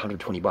they were like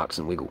 120 bucks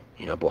in Wiggle.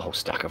 You know, I bought a whole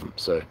stack of them.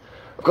 So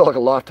I've got like a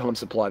lifetime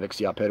supply of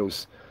XDR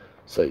pedals.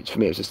 So for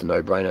me, it's just a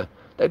no-brainer.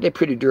 They're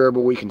pretty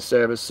durable. We can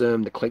service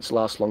them. The cleats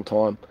last a long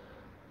time.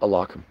 I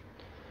like them.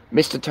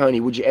 Mr. Tony,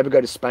 would you ever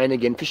go to Spain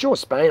again? For sure,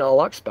 Spain. I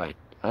like Spain.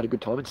 I had a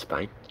good time in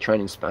Spain.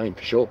 Trained in Spain,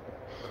 for sure.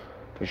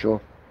 For sure.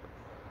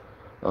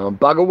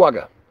 Bugger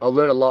Wugger. I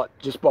learned a lot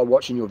just by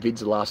watching your vids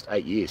the last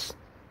 8 years.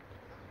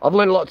 I've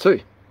learned a lot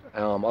too.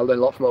 I learned a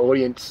lot from my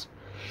audience.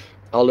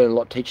 I learned a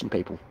lot teaching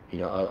people. You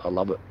know, I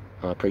love it.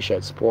 I appreciate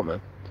the support,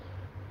 man.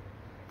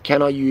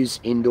 Can I use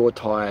indoor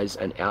tyres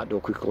and outdoor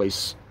quick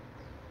release?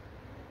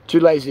 Too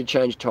lazy to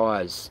change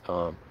tyres.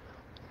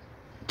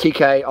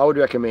 TK, I would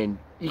recommend,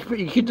 you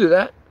could do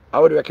that. I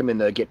would recommend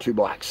though, get 2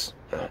 bikes.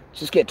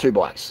 Just get 2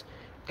 bikes.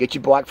 Get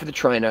your bike for the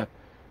trainer,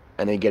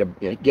 and then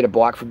get a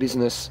bike for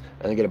business,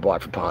 and then get a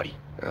bike for party.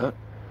 Right?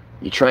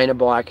 Your trainer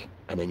bike,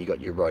 and then you got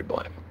your road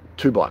bike.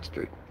 2 bikes,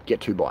 dude. Get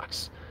 2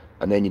 bikes,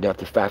 and then you don't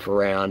have to faff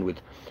around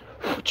with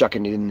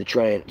chucking it in the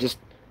train. Just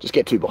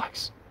get 2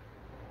 bikes.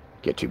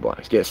 Get 2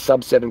 bikes. Get a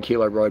sub 7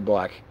 kilo road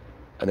bike,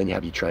 and then you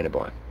have your trainer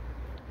bike,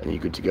 and then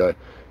you're good to go.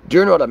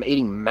 Durianrider, I'm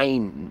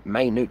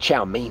eating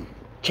chow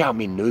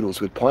mein noodles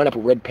with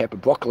pineapple, red pepper,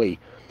 broccoli,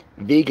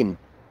 vegan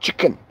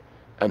chicken,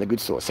 and the good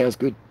sauce. Sounds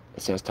good.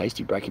 It sounds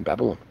tasty. Breaking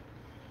Babylon.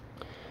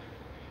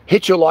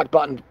 Hit your like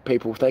button,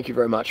 people. Thank you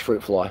very much,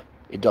 Fruit Fly.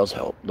 It does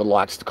help. The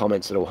likes, the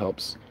comments, it all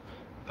helps.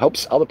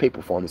 Helps other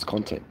people find this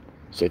content.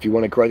 So if you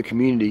want to grow the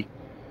community,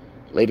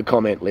 leave a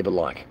comment, leave a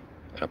like.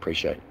 I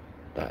appreciate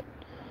that.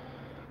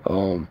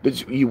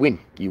 But you win.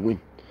 You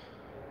win.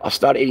 I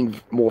started eating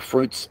more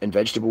fruits and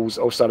vegetables.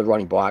 I started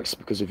riding bikes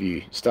because of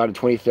you. Started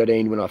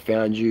 2013 when I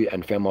found you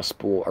and found my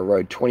sport. I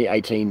rode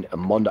 2018 a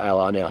Monda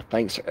LR now.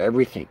 Thanks for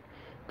everything.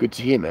 Good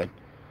to hear, man.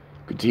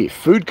 Good to hear.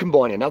 Food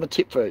combining. Another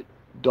tip for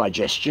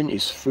digestion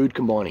is food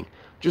combining.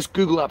 Just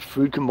Google up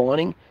food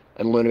combining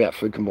and learn about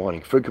food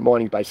combining. Food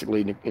combining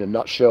basically, in a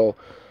nutshell,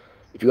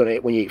 if you're gonna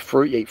eat, when you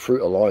eat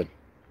fruit alone,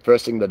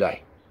 first thing of the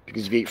day.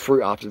 Because if you eat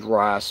fruit after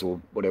rice or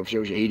whatever else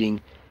you're eating,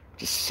 it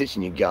just sits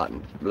in your gut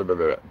and blah, blah,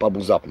 blah,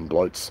 bubbles up and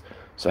bloats.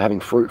 So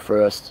having fruit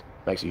first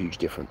makes a huge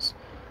difference.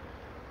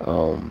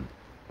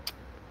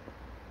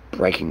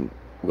 Breaking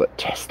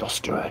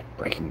testosterone.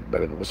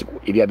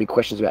 If you have any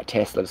questions about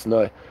test, let us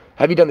know.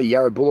 Have you done the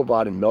Yarra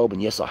Boulevard in Melbourne?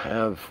 Yes, I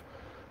have.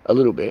 A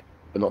little bit,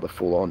 but not the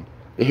full on.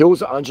 The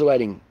hills are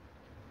undulating.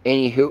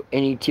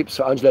 Any tips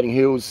for undulating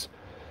hills?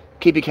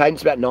 Keep your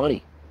cadence about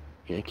 90.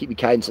 You know, keep your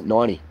cadence at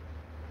 90,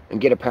 and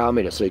get a power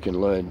meter so you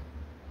can learn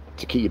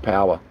to keep your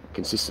power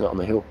consistent on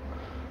the hill.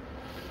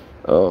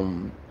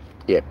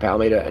 Yeah, power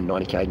meter and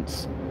 90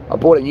 cadence. I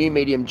bought a new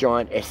medium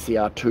giant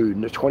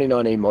SCR2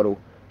 2019 model,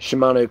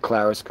 Shimano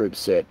Claris Group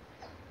set,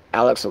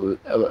 Alex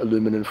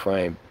aluminum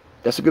frame.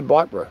 That's a good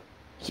bike, bro.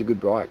 It's a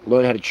good bike.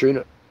 Learn how to tune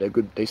it. They're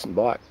good, decent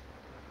bike.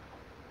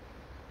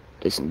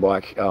 Decent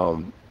bike.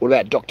 What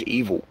about Dr.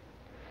 Evil?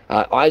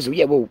 Isel,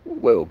 yeah, well,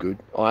 we're all good.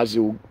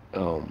 Isel,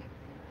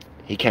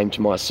 he came to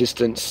my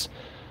assistance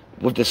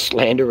with the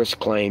slanderous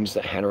claims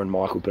that Hannah and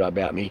Michael put up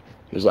about me.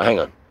 He was like,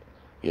 hang on.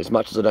 As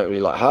much as I don't really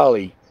like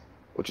Harley,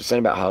 what you're saying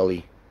about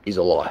Harley is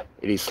a lie.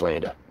 It is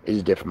slander. It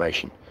is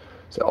defamation.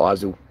 So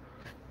Isel,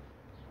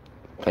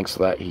 thanks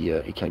for that.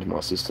 He came to my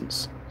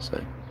assistance.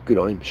 So good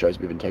on him. Shows a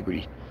bit of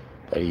integrity.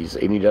 That he's,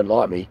 even if he doesn't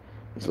like me,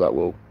 he's like,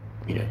 well,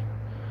 you know,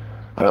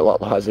 I don't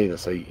like lies either.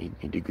 So he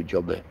did a good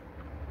job there.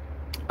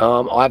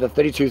 I have a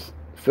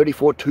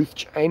 34 tooth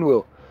chain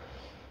wheel.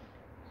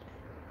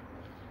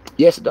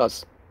 Yes, it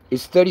does.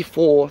 It's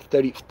 34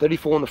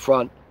 on the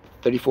front,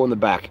 34 on the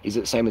back. Is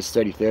it the same as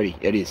 30-30?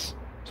 It is.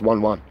 It's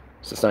 1-1.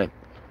 It's the same.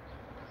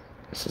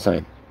 It's the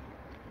same.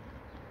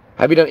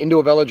 Have you done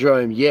indoor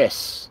velodrome?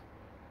 Yes.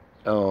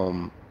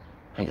 Hang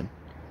on.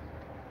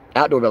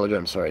 Outdoor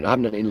velodrome, sorry. I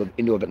haven't done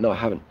indoor, but no, I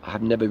haven't. I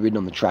have never ridden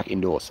on the track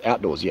indoors.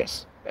 Outdoors,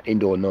 yes.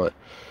 Indoor, no.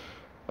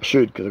 I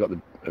should, because I got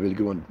a really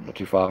good one not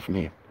too far from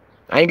here.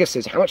 Angus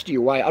says, how much do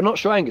you weigh? I'm not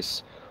sure,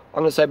 Angus. I'm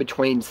going to say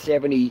between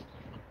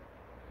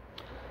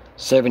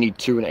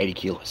 72 and 80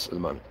 kilos at the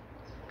moment.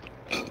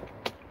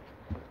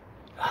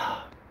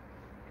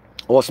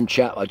 Awesome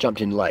chat. I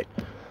jumped in late.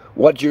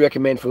 What do you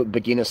recommend for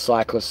beginner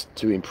cyclists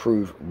to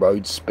improve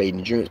road speed and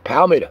endurance?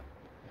 Power meter.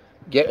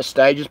 Get a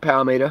Stages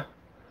power meter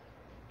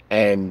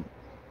and,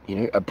 you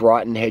know, a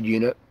Brighton head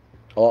unit.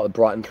 I like the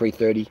Brighton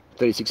 330,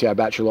 36-hour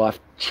battery life.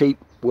 Cheap,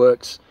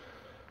 works.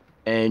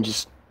 And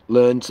just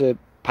learn to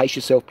pace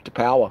yourself to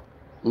power.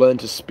 Learn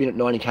to spin at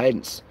 90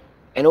 cadence.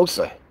 And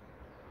also, if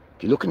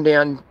you're looking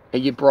down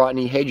at your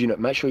Brighton head unit,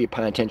 make sure you're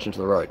paying attention to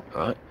the road,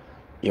 alright?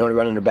 You don't want to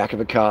run in the back of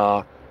a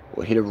car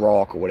or hit a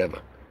rock or whatever.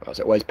 Right?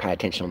 So always pay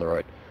attention on the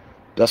road.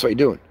 But that's what you're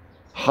doing.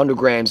 100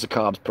 grams of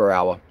carbs per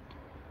hour.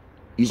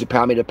 Use a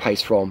power meter to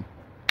pace from.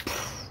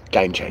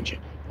 Game changer.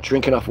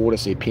 Drink enough water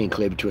so you're peeing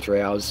clear for 2 or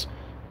 3 hours.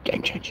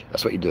 Game changer.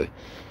 That's what you do.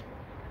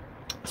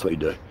 That's what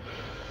you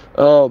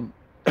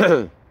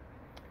do.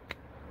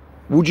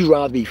 Would you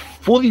rather be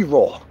fully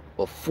raw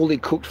or fully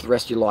cooked for the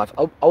rest of your life?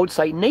 I would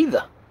say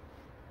neither.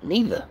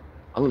 Neither.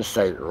 I'm going to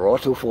say raw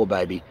till 4,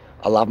 baby.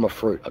 I love my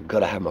fruit. I've got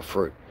to have my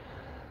fruit.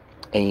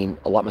 And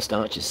I like my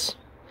starches.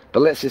 But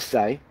let's just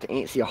say, to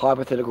answer your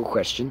hypothetical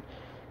question,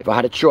 if I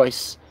had a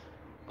choice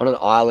on an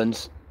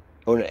island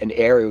or an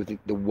area with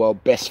the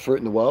world best fruit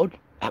in the world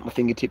at my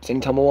fingertips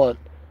anytime I want,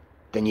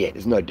 then yeah,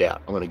 there's no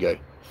doubt I'm going to go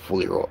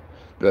fully raw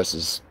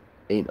versus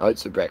eating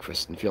oats for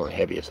breakfast and feeling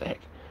heavy as heck.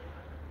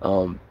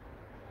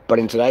 But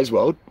in today's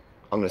world,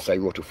 I'm going to say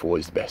raw till 4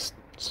 is the best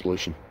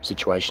situation,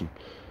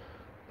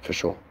 for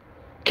sure.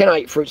 Can I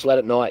eat fruits late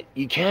at night?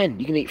 You can.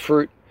 You can eat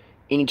fruit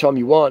anytime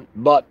you want,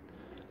 but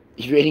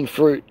if you're eating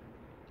fruit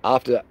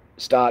after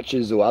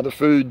starches or other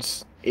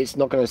foods, it's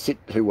not going to sit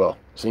too well.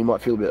 So you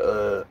might feel a bit,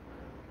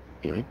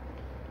 you know.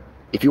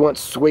 If you want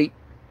sweet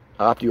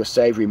after your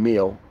savoury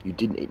meal, you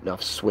didn't eat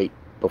enough sweet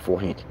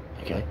beforehand,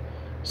 okay?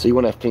 So you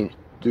want to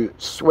do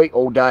sweet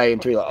all day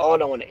until you're like, oh, I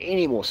don't want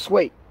any more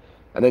sweet.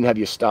 And then have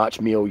your starch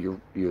meal,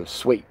 your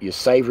sweet, your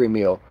savoury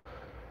meal.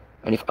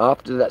 And if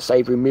after that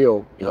savoury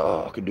meal, you're like,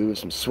 oh, I could do with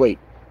some sweet,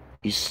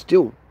 you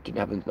still didn't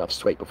have enough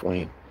sweet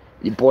beforehand.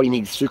 Your body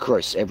needs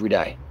sucrose every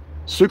day.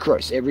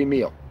 Sucrose every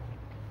meal.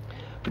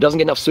 If it doesn't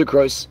get enough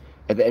sucrose,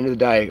 at the end of the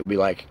day, it'll be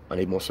like, I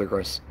need more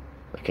sucrose.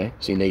 Okay?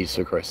 So you need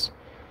sucrose.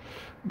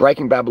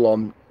 Breaking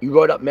Babylon, you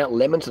rode up Mount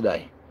Lemon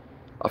today.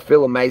 I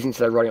feel amazing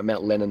today riding up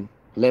Mount Lemon.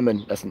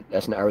 Lemon, that's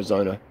in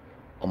Arizona,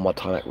 on my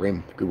tarmac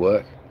rim. Good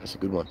work. That's a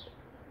good one.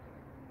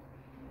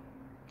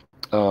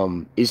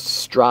 Is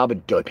Strava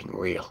doping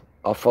real?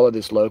 I'll follow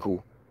this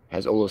local,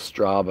 has all the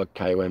Strava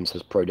KOMs,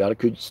 has pro data.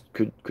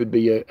 Could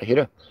be a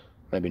hitter,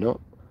 maybe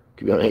not.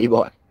 Could be on an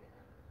e-bike.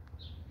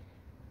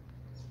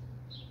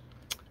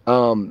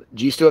 Do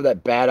you still have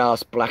that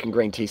badass black and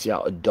green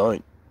TCR? I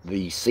don't.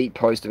 The seat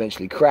post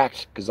eventually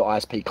cracked because the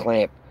ISP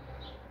clamp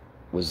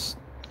was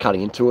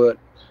cutting into it.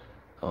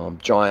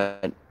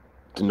 Giant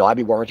denied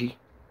me warranty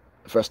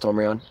the first time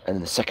around, and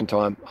then the second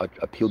time I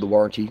appealed the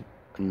warranty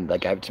and they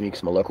gave it to me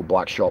because my local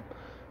bike shop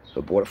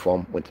who I bought it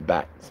from went to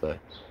bat. So,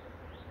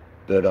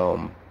 but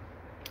and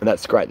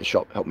that's great. The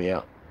shop helped me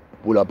out.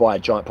 Would I buy a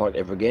Giant product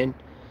ever again?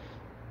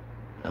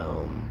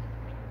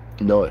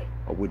 No,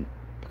 I wouldn't,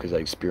 because of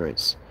that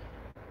experience.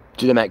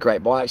 Do they make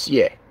great bikes?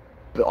 Yeah,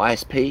 but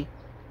ISP,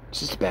 it's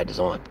just a bad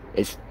design.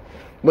 It's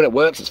when it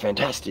works, it's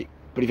fantastic.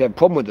 But if you have a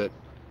problem with it,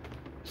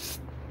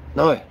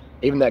 no.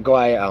 Even that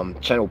guy,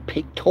 channel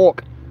Peak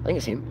Talk, I think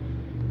it's him.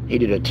 He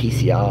did a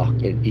TCR.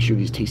 He had issued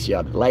his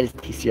TCR, the latest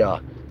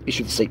TCR,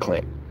 issued the seat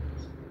clamp.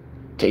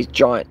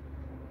 Giant,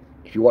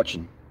 if you're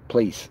watching,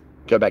 please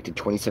go back to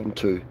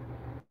 27.2,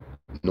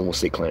 normal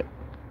seat clamp.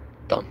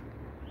 Done.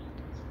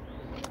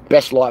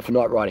 Best light for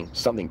night riding,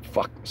 something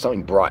bright,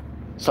 something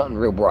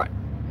real bright,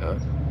 you know?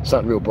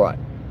 Something real bright.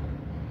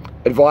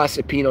 Advice,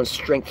 opinion on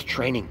strength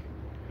training.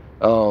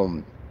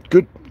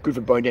 Good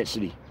for bone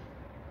density.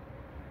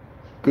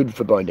 Good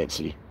for bone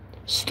density.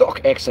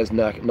 Stock X has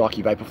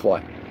Nike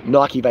Vaporfly.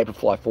 Nike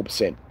Vaporfly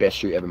 4%, best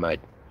shoe ever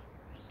made.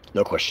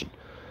 No question.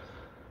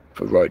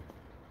 For road.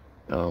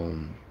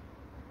 On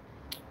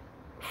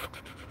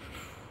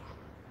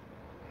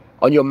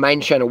your main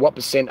channel, what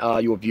 %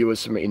 are your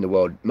viewers from in the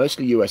world?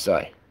 Mostly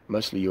USA.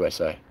 Mostly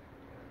USA.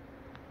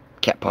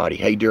 Cat Party.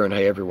 Hey, Duran.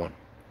 Hey, everyone.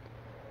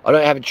 I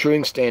don't have a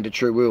truing stand to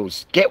true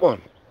wheels. Get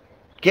one.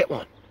 Get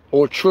one.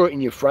 Or true it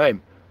in your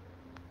frame.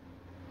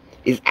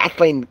 Is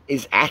Athlen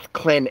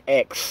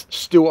X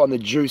still on the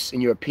juice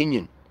in your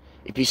opinion?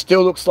 If he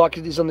still looks like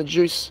it is on the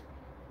juice,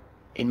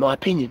 in my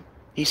opinion,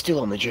 he's still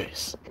on the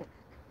juice.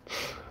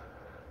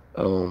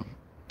 I'm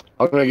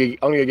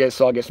gonna get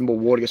some more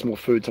water, get some more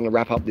food. So I'm gonna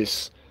wrap up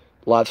this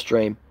live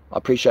stream. I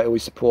appreciate all your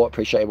support.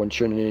 Appreciate everyone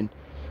tuning in.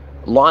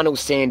 Lionel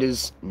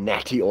Sanders,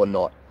 natty or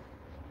not?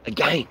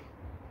 Again,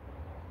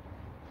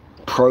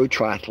 pro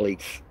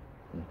triathletes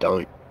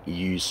don't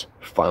use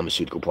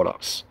pharmaceutical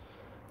products.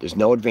 There's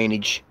no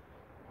advantage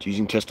to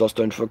using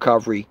testosterone for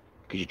recovery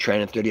because you're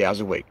training 30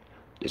 hours a week.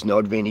 There's no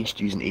advantage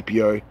to using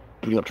EPO,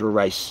 putting up to a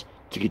race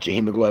to get your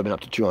hemoglobin up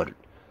to 200.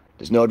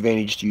 There's no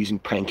advantage to using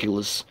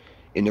painkillers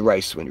in the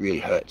race when it really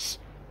hurts.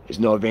 There's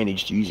no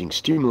advantage to using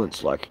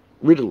stimulants like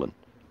Ritalin,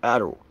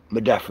 Adderall,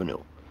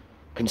 Modafinil,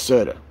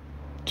 Concerta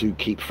to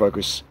keep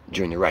focus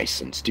during the race,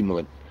 and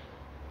stimulant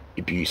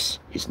abuse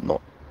is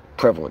not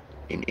prevalent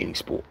in any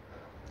sport.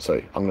 So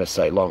I'm going to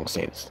say Lionel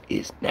Sanders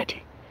is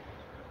natty.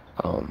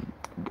 A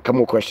couple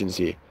more questions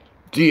here.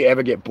 Do you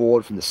ever get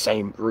bored from the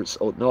same routes?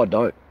 Oh, no, I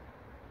don't.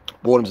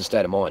 Boredom's a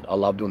state of mind. I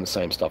love doing the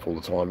same stuff all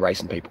the time,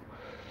 racing people.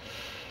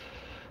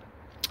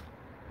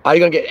 Are you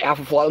going to get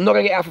alpha flies? I'm not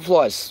going to get alpha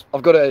flies.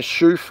 I've got a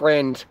shoe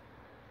friend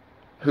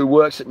who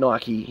works at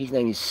Nike. His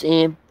name is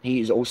Sam. He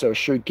is also a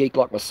shoe geek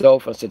like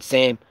myself. I said,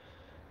 Sam,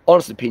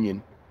 honest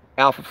opinion,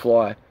 alpha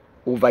fly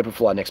or vapor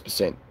fly next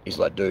 %. He's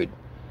like, dude,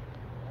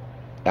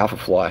 alpha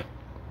fly,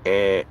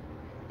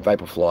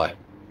 vapor fly,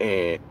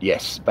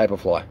 yes, vapor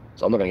fly.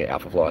 So I'm not going to get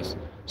alpha flies.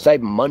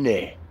 Save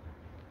money.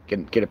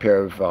 Get a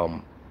pair of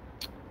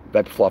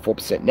Vaporfly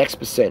 4%. Next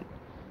 %.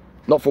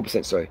 Not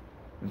 4%, sorry.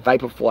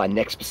 Vaporfly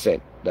next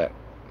 %. That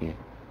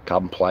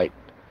carbon plate.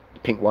 The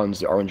pink ones,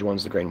 the orange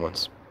ones, the green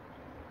ones.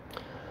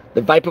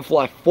 The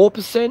Vaporfly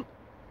 4%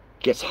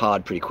 gets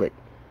hard pretty quick.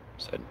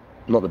 So,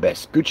 not the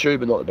best. Good shoe,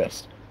 but not the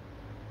best.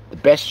 The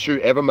best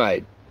shoe ever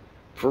made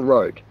for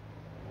road,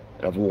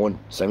 and I've worn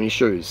so many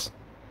shoes,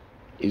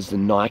 is the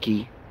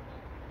Nike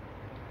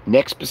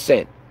Next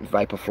 %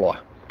 Vaporfly.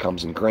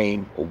 Comes in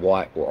green or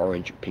white or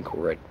orange or pink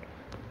or red.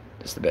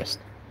 That's the best.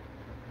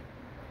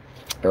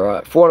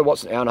 Alright, 400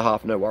 watts, an hour and a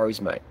half, no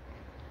worries, mate.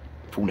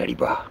 Full natty,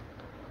 bruh.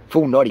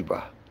 Full naughty,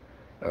 bruh.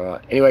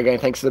 Alright, anyway, gang,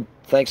 thanks for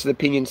the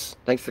opinions,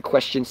 thanks for the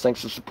questions,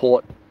 thanks for the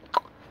support.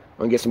 I'm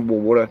gonna get some more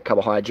water,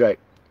 carbohydrate,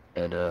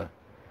 and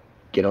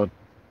get on.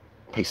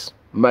 Peace.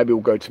 Maybe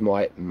we'll go to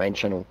my main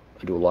channel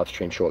and do a live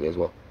stream shortly as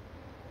well.